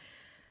times,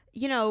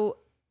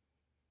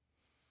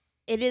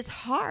 it is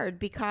hard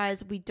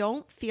because we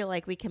don't feel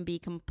like we can be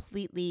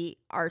completely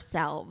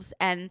ourselves.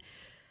 And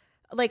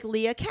like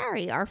Leah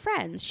Carey, our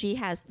friend, she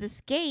has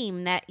this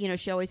game that,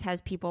 she always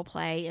has people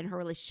play in her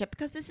relationship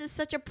because this is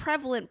such a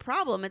prevalent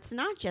problem. It's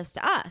not just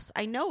us.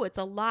 I know it's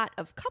a lot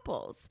of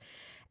couples.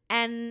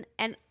 And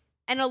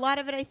a lot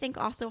of it, I think,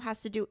 also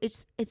has to do,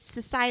 it's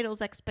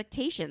societal's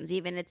expectations.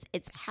 Even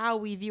it's how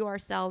we view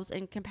ourselves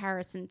in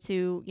comparison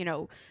to,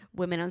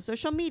 women on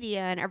social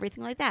media and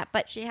everything like that.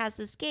 But she has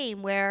this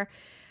game where,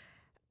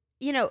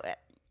 you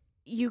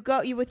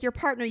with your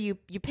partner, you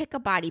pick a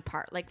body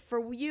part. Like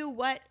for you,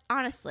 what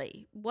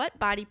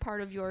body part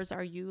of yours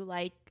are you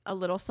like a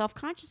little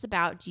self-conscious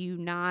about? Do you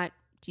not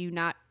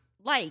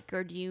like,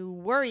 or do you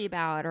worry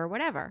about, or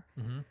whatever?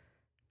 Mm-hmm.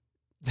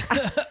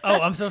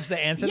 Oh, I'm supposed to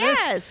answer this?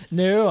 Yes.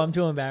 No, I'm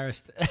too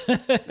embarrassed.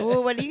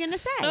 Well, what are you going to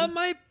say?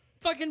 My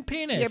fucking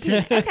penis.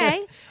 Your penis.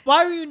 Okay.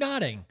 Why are you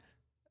nodding?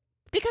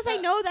 Because I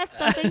know that's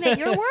something that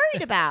you're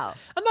worried about.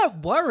 I'm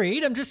not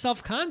worried. I'm just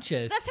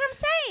self-conscious. That's what I'm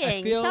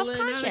saying. I feel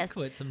self-conscious.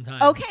 inadequate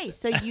sometimes. Okay,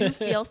 so you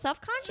feel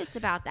self-conscious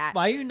about that.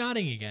 Why are you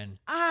nodding again?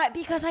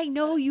 Because I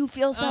know you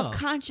feel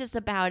self-conscious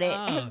about it.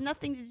 Oh. It has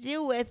nothing to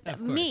do with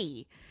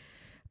me.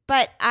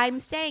 But I'm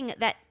saying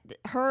that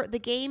the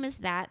game is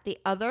that the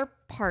other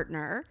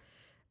partner,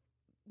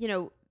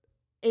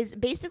 is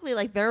basically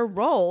like their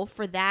role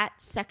for that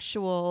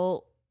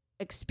sexual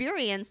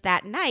experience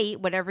that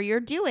night, whatever you're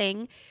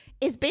doing,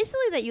 is basically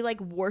that you like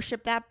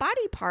worship that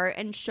body part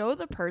and show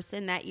the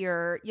person that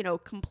you're,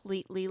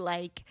 completely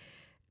like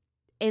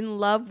in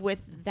love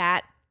with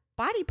that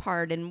body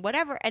part and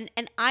whatever. And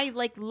I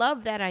like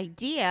love that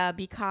idea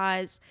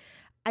because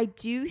I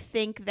do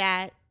think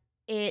that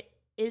it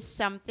is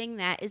something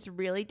that is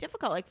really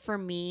difficult. Like for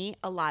me,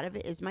 a lot of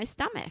it is my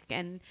stomach,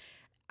 and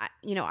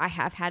I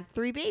have had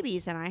 3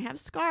 babies and I have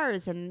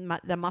scars and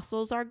the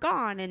muscles are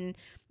gone. And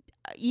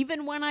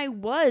even when I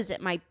was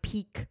at my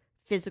peak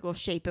physical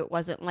shape, it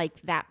wasn't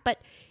like that.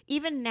 But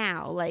even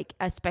now, like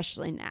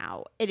especially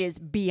now, it is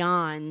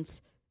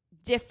beyond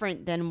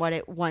different than what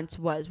it once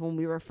was when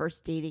we were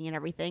first dating and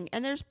everything.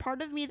 And there's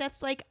part of me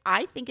that's like,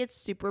 I think it's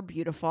super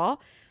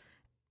beautiful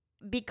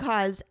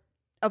because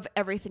of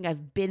everything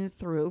I've been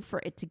through for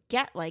it to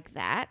get like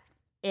that,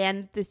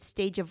 and the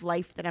stage of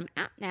life that I'm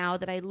at now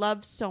that I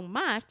love so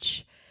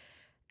much,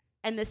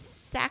 and the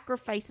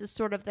sacrifices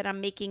sort of that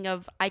I'm making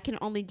of I can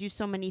only do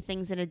so many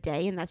things in a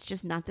day, and that's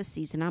just not the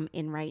season I'm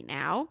in right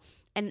now,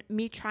 and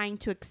me trying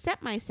to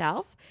accept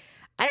myself.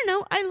 I don't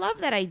know. I love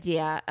that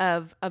idea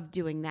of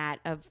doing that,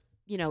 of,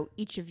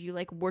 each of you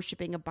like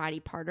worshiping a body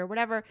part or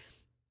whatever.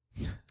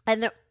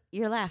 And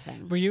you're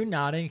laughing. Were you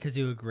nodding because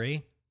you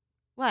agree?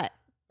 What?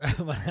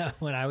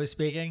 when I was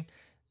speaking?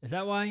 Is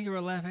that why you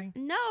were laughing?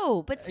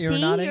 No, but you're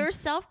nodding? You're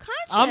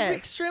self-conscious. I'm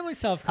extremely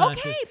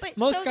self-conscious. Okay, but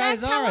most so guys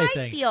that's how I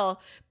think.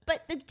 feel.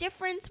 But the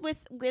difference with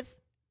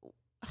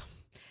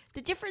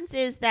The difference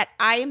is that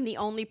I am the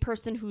only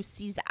person who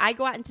sees that. I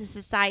go out into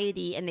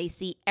society and they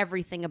see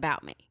everything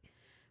about me,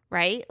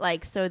 right?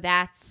 Like, so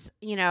that's,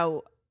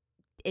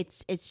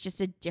 it's just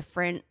a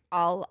different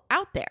all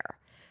out there.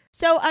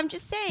 So I'm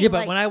just saying. Yeah,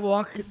 but when I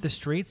walk the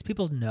streets,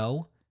 people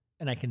know,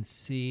 and I can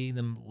see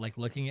them like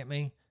looking at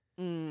me.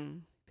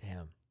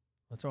 Damn,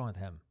 what's wrong with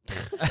him?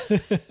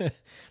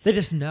 They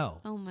just know.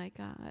 Oh my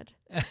God.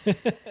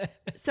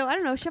 So I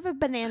don't know. Shove a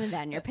banana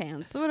down your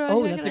pants. What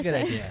Oh, am I that's a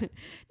gonna good say? idea.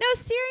 No,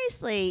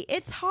 seriously,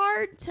 it's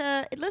hard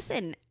to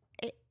listen.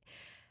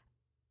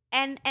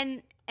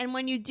 And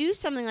when you do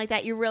something like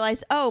that, you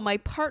realize, oh, my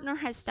partner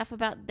has stuff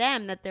about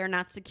them that they're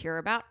not secure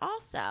about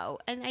also.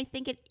 And I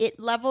think it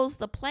levels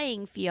the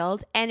playing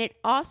field. And it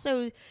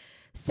also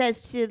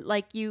says to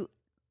like you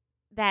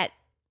that,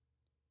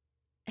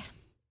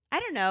 I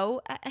don't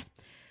know.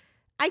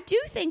 I do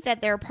think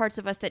that there are parts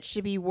of us that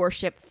should be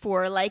worshipped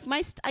for, like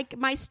my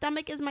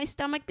stomach is my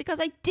stomach because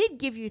I did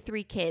give you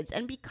 3 kids,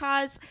 and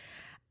because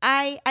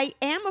I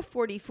am a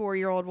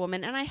 44-year-old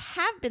woman and I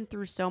have been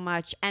through so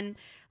much, and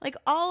like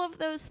all of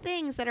those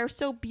things that are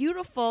so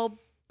beautiful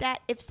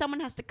that if someone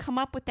has to come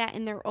up with that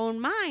in their own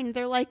mind,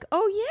 they're like,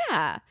 oh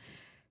yeah,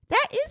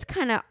 that is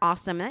kind of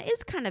awesome. That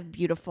is kind of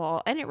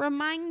beautiful. And it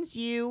reminds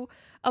you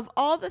of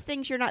all the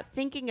things you're not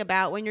thinking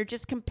about when you're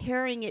just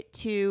comparing it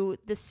to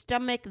the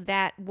stomach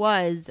that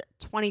was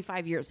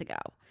 25 years ago.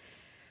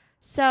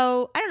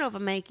 So I don't know if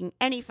I'm making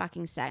any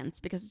fucking sense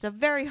because it's a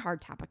very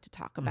hard topic to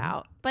talk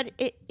about, but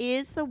it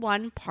is the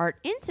one part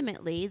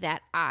intimately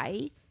that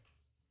I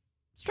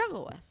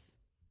struggle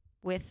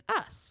with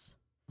us.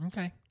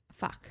 Okay.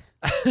 Fuck.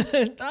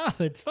 No,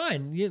 it's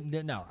fine.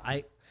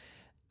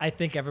 I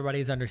think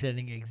everybody's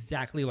understanding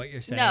exactly what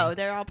you're saying. No,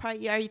 they're all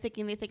probably, are you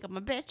thinking they think I'm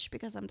a bitch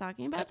because I'm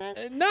talking about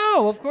this?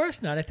 No, of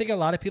course not. I think a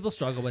lot of people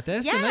struggle with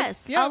this.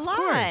 Yes, yeah, a of lot.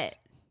 course.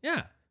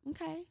 Yeah.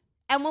 Okay.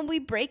 And when we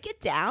break it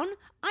down,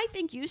 I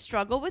think you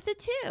struggle with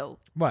it too.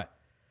 What?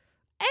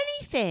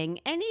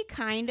 Anything, any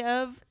kind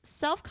of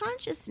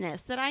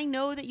self-consciousness that I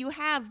know that you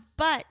have,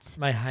 but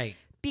My height.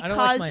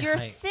 because you're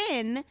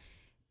thin,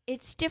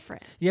 it's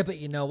different. Yeah, but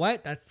you know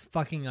what? That's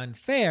fucking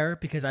unfair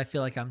because I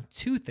feel like I'm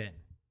too thin.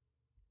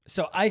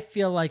 So I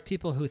feel like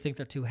people who think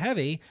they're too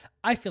heavy,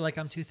 I feel like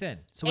I'm too thin.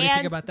 So what do you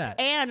think about that?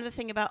 And the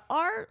thing about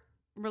our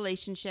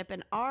relationship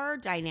and our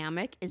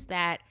dynamic is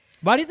that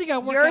why do you think I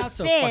work out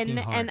so fucking thin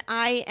hard? and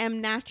I am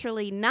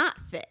naturally not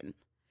thin.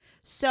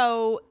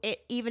 So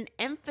it even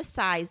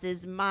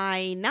emphasizes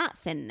my not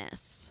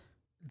thinness.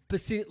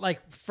 But see,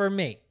 like for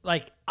me,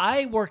 like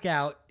I work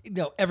out,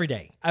 every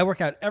day. I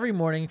work out every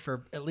morning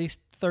for at least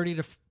 30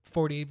 to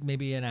 40,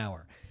 maybe an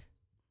hour.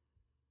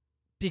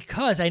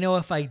 Because I know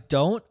if I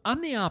don't, I'm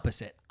the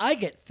opposite. I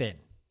get thin.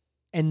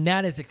 And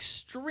that is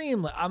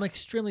I'm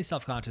extremely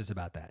self-conscious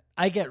about that.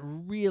 I get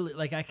really,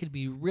 like I could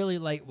be really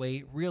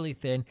lightweight, really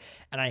thin,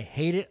 and I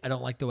hate it. I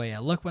don't like the way I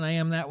look when I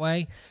am that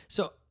way.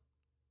 So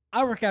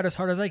I work out as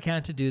hard as I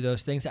can to do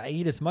those things. I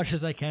eat as much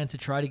as I can to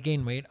try to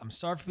gain weight. I'm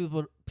sorry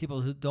for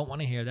people who don't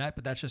want to hear that,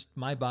 but that's just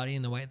my body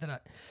and the way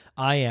that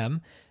I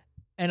am.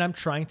 And I'm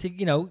trying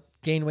to,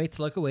 gain weight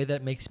to look a way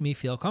that makes me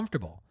feel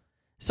comfortable.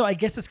 So I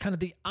guess it's kind of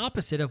the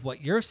opposite of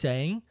what you're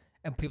saying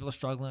and people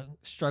are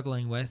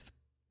struggling with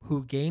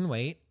who gain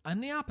weight.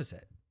 I'm the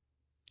opposite.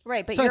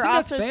 Right, but So you're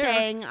also fair.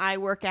 saying I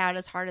work out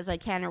as hard as I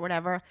can or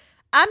whatever.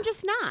 I'm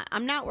just not.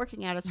 I'm not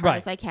working out as hard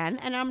as I can,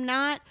 and I'm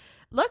not.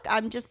 Look,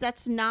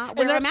 that's not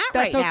where I'm at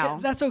right now.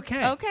 That's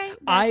okay. Okay.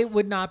 I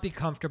would not be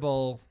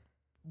comfortable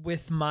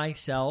with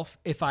myself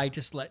if I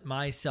just let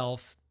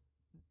myself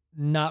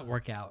not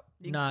work out.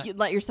 You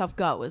let yourself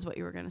go is what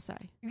you were going to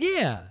say.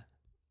 Yeah.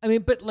 I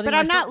mean, but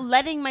I'm not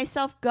letting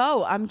myself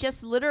go. I'm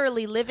just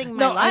literally living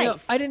my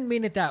life. I didn't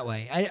mean it that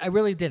way. I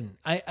really didn't.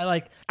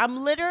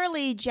 I'm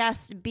literally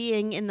just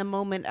being in the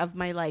moment of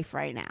my life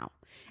right now.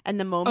 And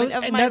the moment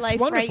of my life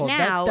wonderful. right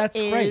now that's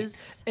is... great.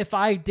 If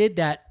I did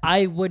that,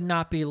 I would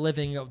not be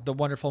living the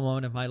wonderful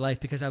moment of my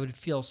life because I would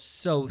feel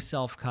so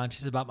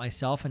self-conscious about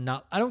myself and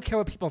I don't care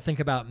what people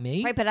think about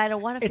me. Right, but I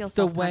don't want to feel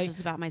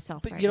self-conscious about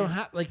myself But right you don't now.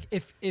 have, like,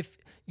 if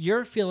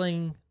you're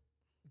feeling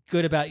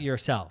good about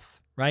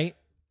yourself, right?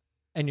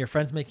 And your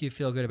friends make you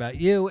feel good about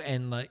you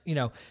and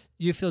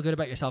you feel good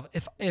about yourself.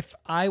 If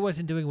I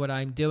wasn't doing what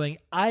I'm doing,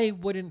 I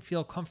wouldn't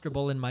feel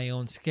comfortable in my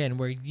own skin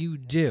where you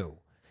do.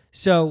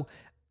 So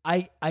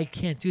I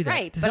can't do that.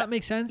 Right, Does that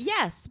make sense?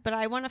 Yes, but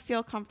I want to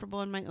feel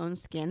comfortable in my own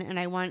skin, and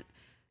I want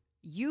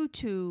you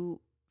to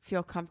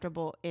feel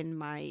comfortable in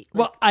my...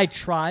 Well, I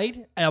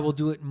tried, and I will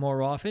do it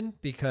more often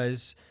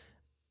because,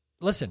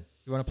 listen,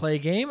 you want to play a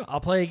game? I'll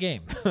play a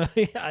game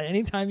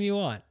anytime you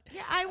want.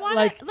 Yeah, I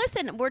want to...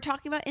 Listen, we're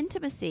talking about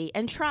intimacy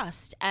and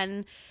trust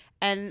and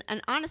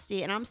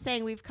honesty, and I'm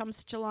saying we've come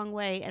such a long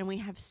way, and we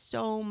have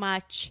so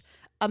much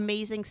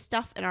amazing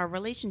stuff in our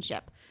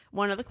relationship.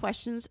 One of the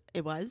questions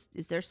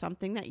is there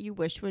something that you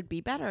wish would be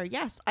better?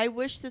 Yes, I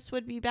wish this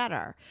would be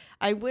better.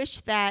 I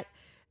wish that...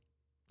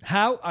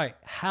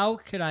 How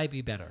could I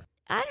be better?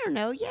 I don't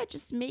know. Yeah,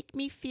 just make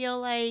me feel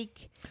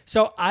like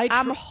so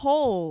I'm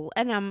whole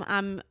and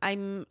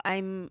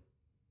I'm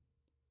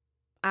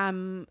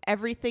I'm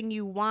everything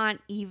you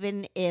want,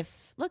 even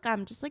if look,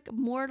 I'm just like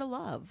more to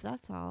love.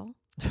 That's all.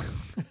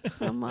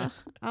 I'm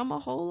a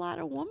whole lot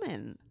of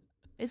woman.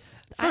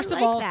 First I of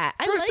like all, that.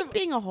 I like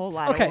being a whole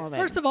lot of woman. Okay,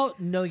 first of all,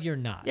 no, you're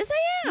not. Yes,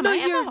 I am. No, I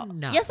am you're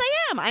not. Yes, I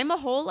am. I'm a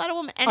whole lot of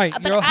woman. And, All right,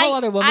 but you're a whole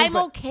lot of woman, I'm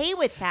but okay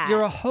with that.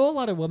 You're a whole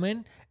lot of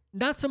woman,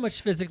 not so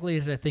much physically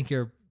as I think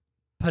you're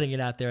putting it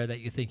out there that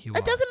you think you are.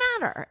 It doesn't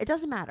matter. It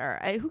doesn't matter.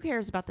 Who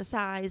cares about the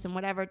size and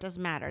whatever? It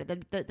doesn't matter.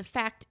 The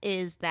fact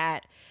is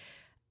that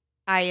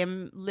I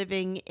am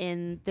living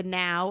in the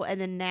now, and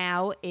the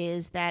now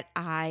is that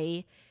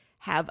I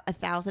have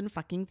 1,000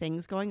 fucking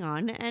things going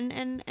on,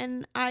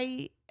 and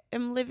I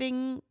am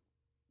living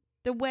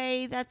the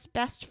way that's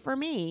best for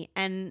me,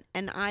 and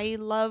I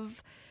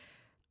love.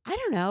 I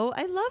don't know.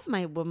 I love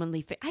my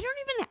womanly face. I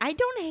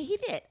don't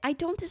hate it. I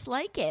don't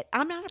dislike it.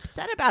 I'm not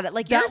upset about it.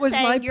 Like That you're was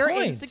saying my you're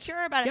point.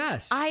 insecure about it.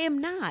 Yes. I am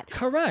not.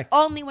 Correct.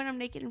 Only when I'm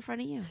naked in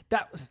front of you.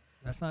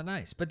 That's not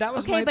nice. But that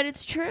was Okay, but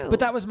it's true. But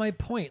that was my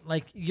point.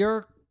 Like,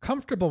 you're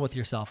comfortable with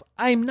yourself.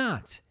 I'm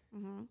not.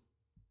 Mm-hmm.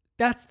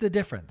 That's the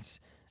difference.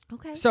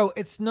 Okay. So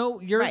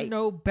you're Right.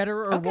 no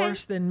better or Okay.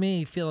 worse than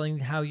me feeling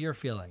how you're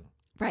feeling.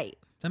 Right.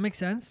 That makes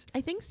sense? I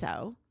think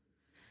so.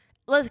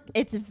 Look,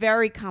 it's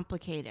very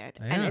complicated,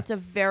 and Yeah. it's a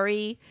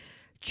very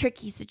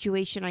tricky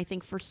situation, I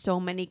think, for so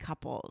many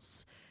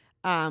couples.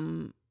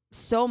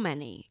 So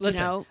many.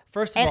 Listen, you know?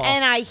 first of all,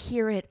 and I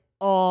hear it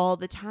all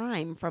the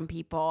time from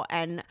people,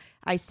 and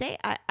I say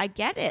I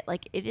get it.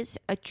 Like, it is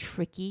a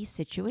tricky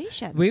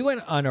situation. we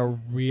went on a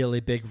really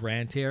big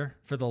rant here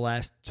for the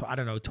last,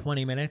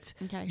 20 minutes.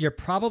 Okay. You're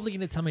probably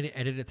going to tell me to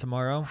edit it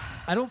tomorrow.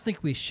 I don't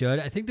think we should.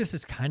 I think this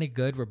is kind of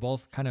good. We're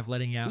both kind of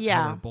letting out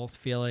Yeah. how we're both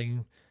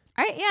feeling.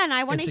 All right, yeah, and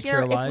I want to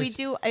hear if we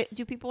Insecure-wise.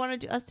 do people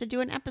want us to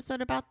do an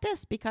episode about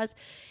this, because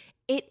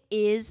it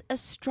is a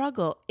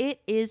struggle.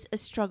 It is a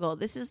struggle.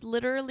 This is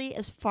literally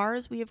as far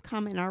as we have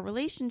come in our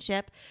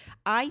relationship.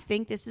 I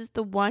think this is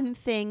the one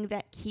thing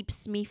that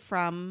keeps me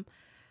from,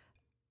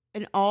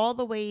 in all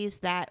the ways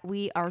that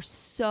we are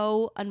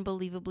so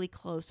unbelievably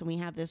close and we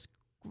have this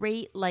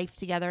great life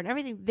together and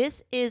everything.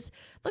 This is,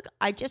 look,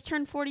 I just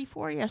turned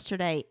 44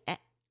 yesterday.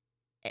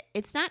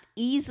 It's not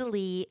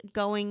easily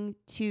going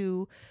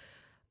to,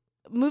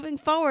 moving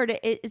forward,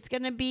 it's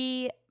going to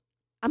be,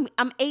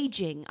 I'm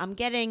aging. I'm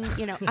getting,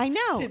 I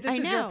know. See, this I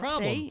is know. your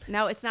problem. See?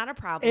 No, it's not a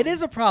problem. It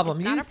is a problem.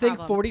 It's not You a think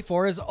problem.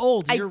 44 is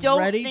old. I You're don't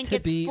ready think to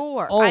it's be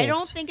 4. old. I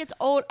don't think it's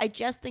old. I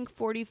just think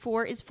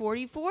 44 is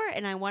 44,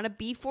 and I want to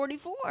be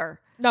 44.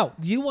 No,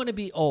 you want to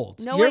be old.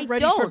 No, You're I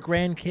ready for don't.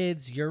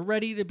 grandkids. You're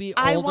ready to be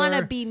older. I want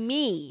to be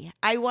me.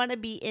 I want to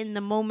be in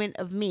the moment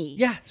of me.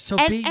 Yeah, so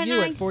And- be and you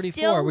I at 44,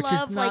 still which is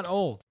love, not like-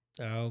 old.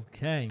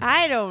 Okay.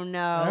 I don't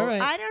know. All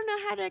right. I don't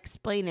know how to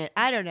explain it.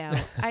 I don't know.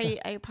 I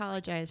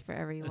apologize for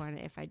everyone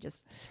if I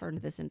just turned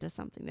this into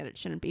something that it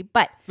shouldn't be.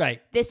 But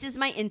Right. this is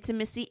my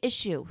intimacy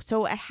issue.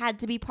 So it had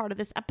to be part of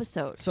this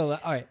episode. So, all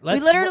right. We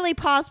literally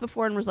paused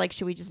before and was like,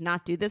 should we just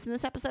not do this in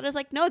this episode? I was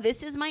like, no,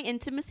 this is my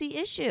intimacy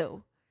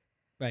issue.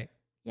 Right.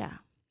 Yeah.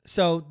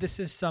 So this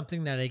is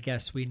something that I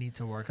guess we need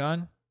to work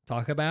on,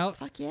 talk about.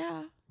 Fuck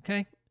yeah.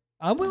 Okay.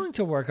 I'm willing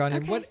to work on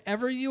it, Okay.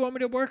 whatever you want me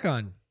to work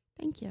on.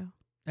 Thank you.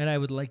 And I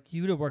would like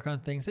you to work on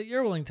things that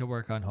you're willing to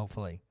work on,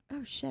 hopefully.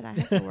 Oh, shit. I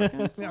have to work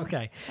on stuff.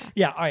 Okay.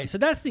 Yeah. All right. So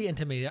that's the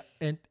intimacy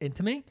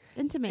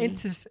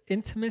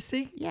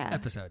Yeah.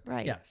 episode.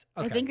 Right. Yes.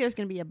 Okay. I think there's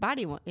going to be a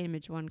body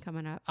image one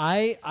coming up.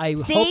 I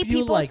See, hope you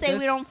people like say this.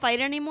 we don't fight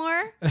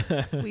anymore.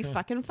 We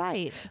fucking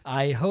fight.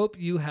 I hope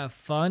you have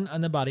fun on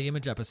the body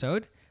image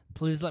episode.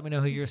 Please let me know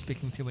who you're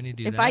speaking to when you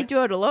do If that. I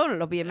do it alone,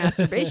 it'll be a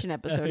masturbation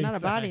episode, not a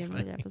body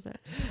Exactly. image episode.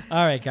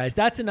 All right, guys.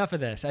 That's enough of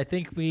this. I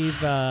think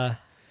we've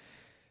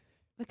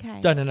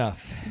Okay. done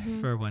enough Mm-hmm.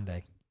 for one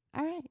day.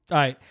 All right. All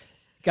right.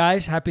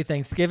 Guys, happy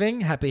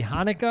Thanksgiving. Happy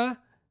Hanukkah.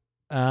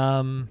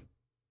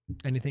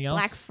 Anything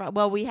else?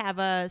 Well, we have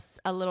a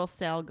little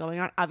sale going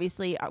on.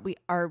 Obviously,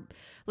 our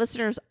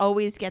listeners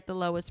always get the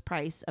lowest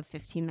price of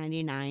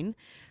 $15.99.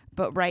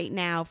 But right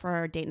now, for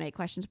our date night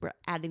questions, we're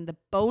adding the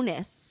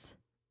bonus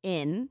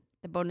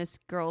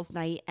girls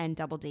night and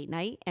double date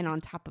night. And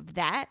on top of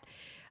that,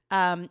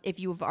 if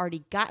you've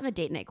already gotten the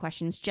date night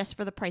questions, just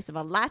for the price of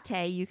a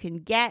latte, you can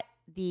get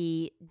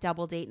the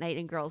double date night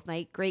and girls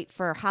night. Great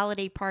for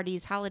holiday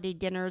parties, holiday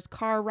dinners,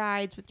 car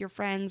rides with your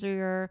friends or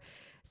your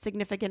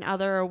significant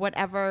other or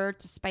whatever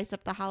to spice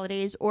up the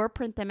holidays, or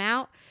print them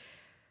out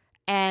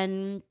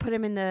and put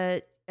them in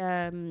the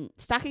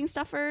stocking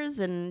stuffers,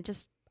 and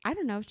just, I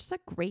don't know, it's just a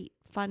great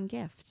fun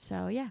gift.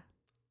 So yeah.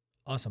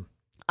 Awesome.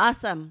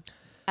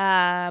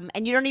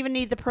 And you don't even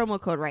need the promo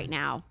code right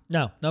now.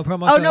 No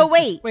promo Oh, code. no,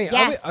 wait. Wait,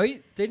 Yes. are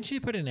we, didn't she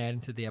put an ad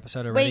into the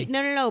episode already? Wait,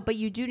 no, but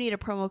you do need a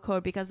promo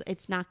code because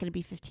it's not going to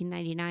be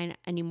 $15.99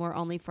 anymore,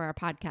 only for our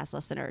podcast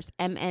listeners.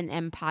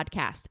 MNM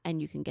podcast,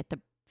 and you can get the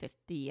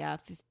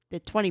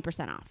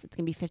 20% off. It's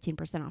going to be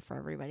 15% off for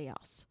everybody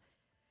else.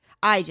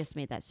 I just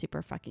made that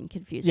super fucking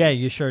confusing. Yeah,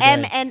 you sure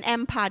M did. and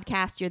M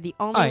podcast. You're the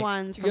only All right,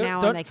 ones from you now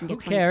don't- on that can who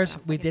get 20% cares?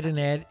 off. We Okay, did an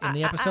fine. ad in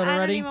the episode I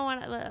already. don't even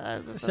want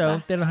to.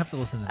 So they don't have to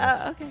listen to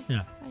this. Okay.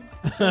 Yeah.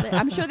 Fine.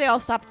 I'm sure they all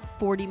stopped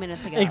 40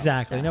 minutes ago.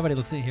 Exactly. so. Nobody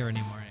will sit here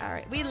anymore. All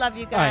right. We love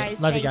you All right,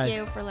 guys. love you Thank guys.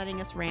 you for letting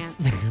us rant.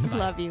 Bye.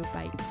 Love you.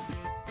 Bye.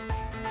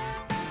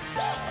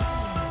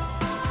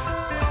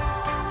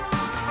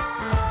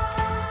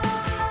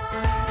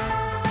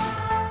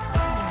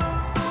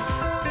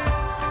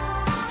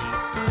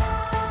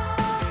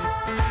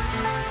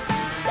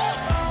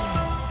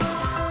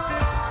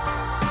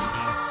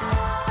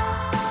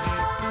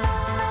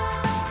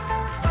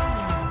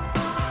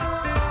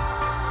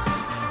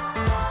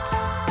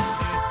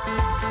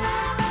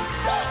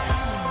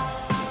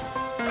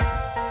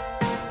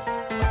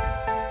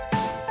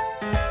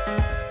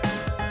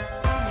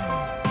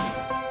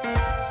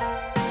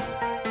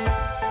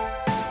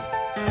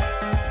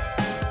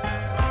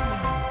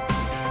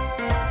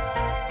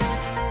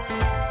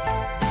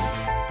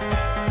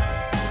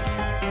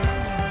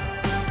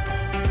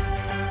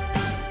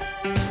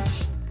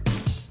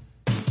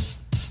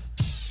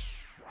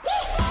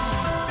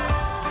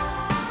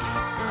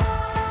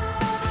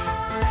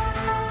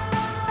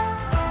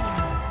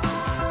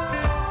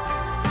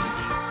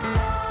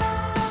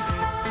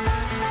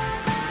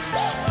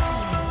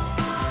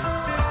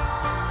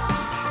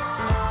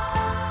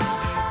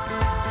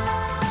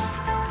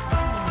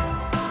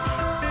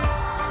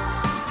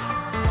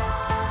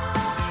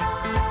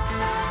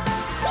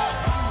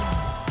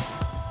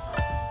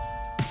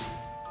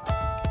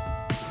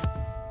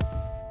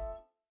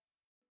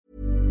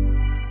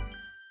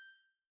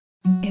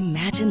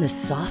 Imagine the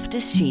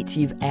softest sheets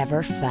you've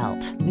ever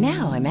felt.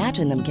 Now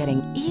imagine them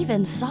getting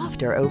even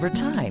softer over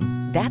time.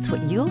 That's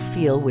what you'll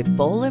feel with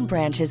Bowl and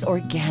Branch's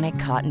organic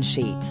cotton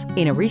sheets.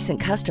 In a recent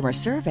customer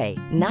survey,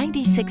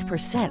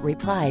 96%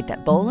 replied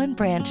that Bowl and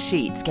Branch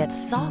sheets get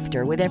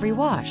softer with every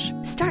wash.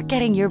 Start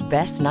getting your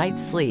best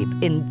night's sleep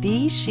in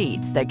these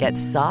sheets that get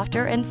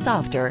softer and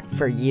softer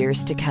for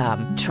years to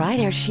come. Try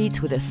their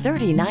sheets with a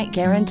 30-night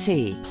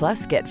guarantee.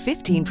 Plus, get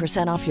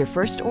 15% off your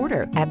first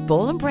order at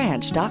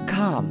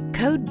bowlandbranch.com.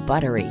 Code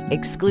BUTTERY.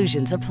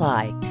 Exclusions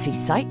apply. See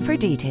site for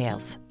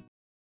details.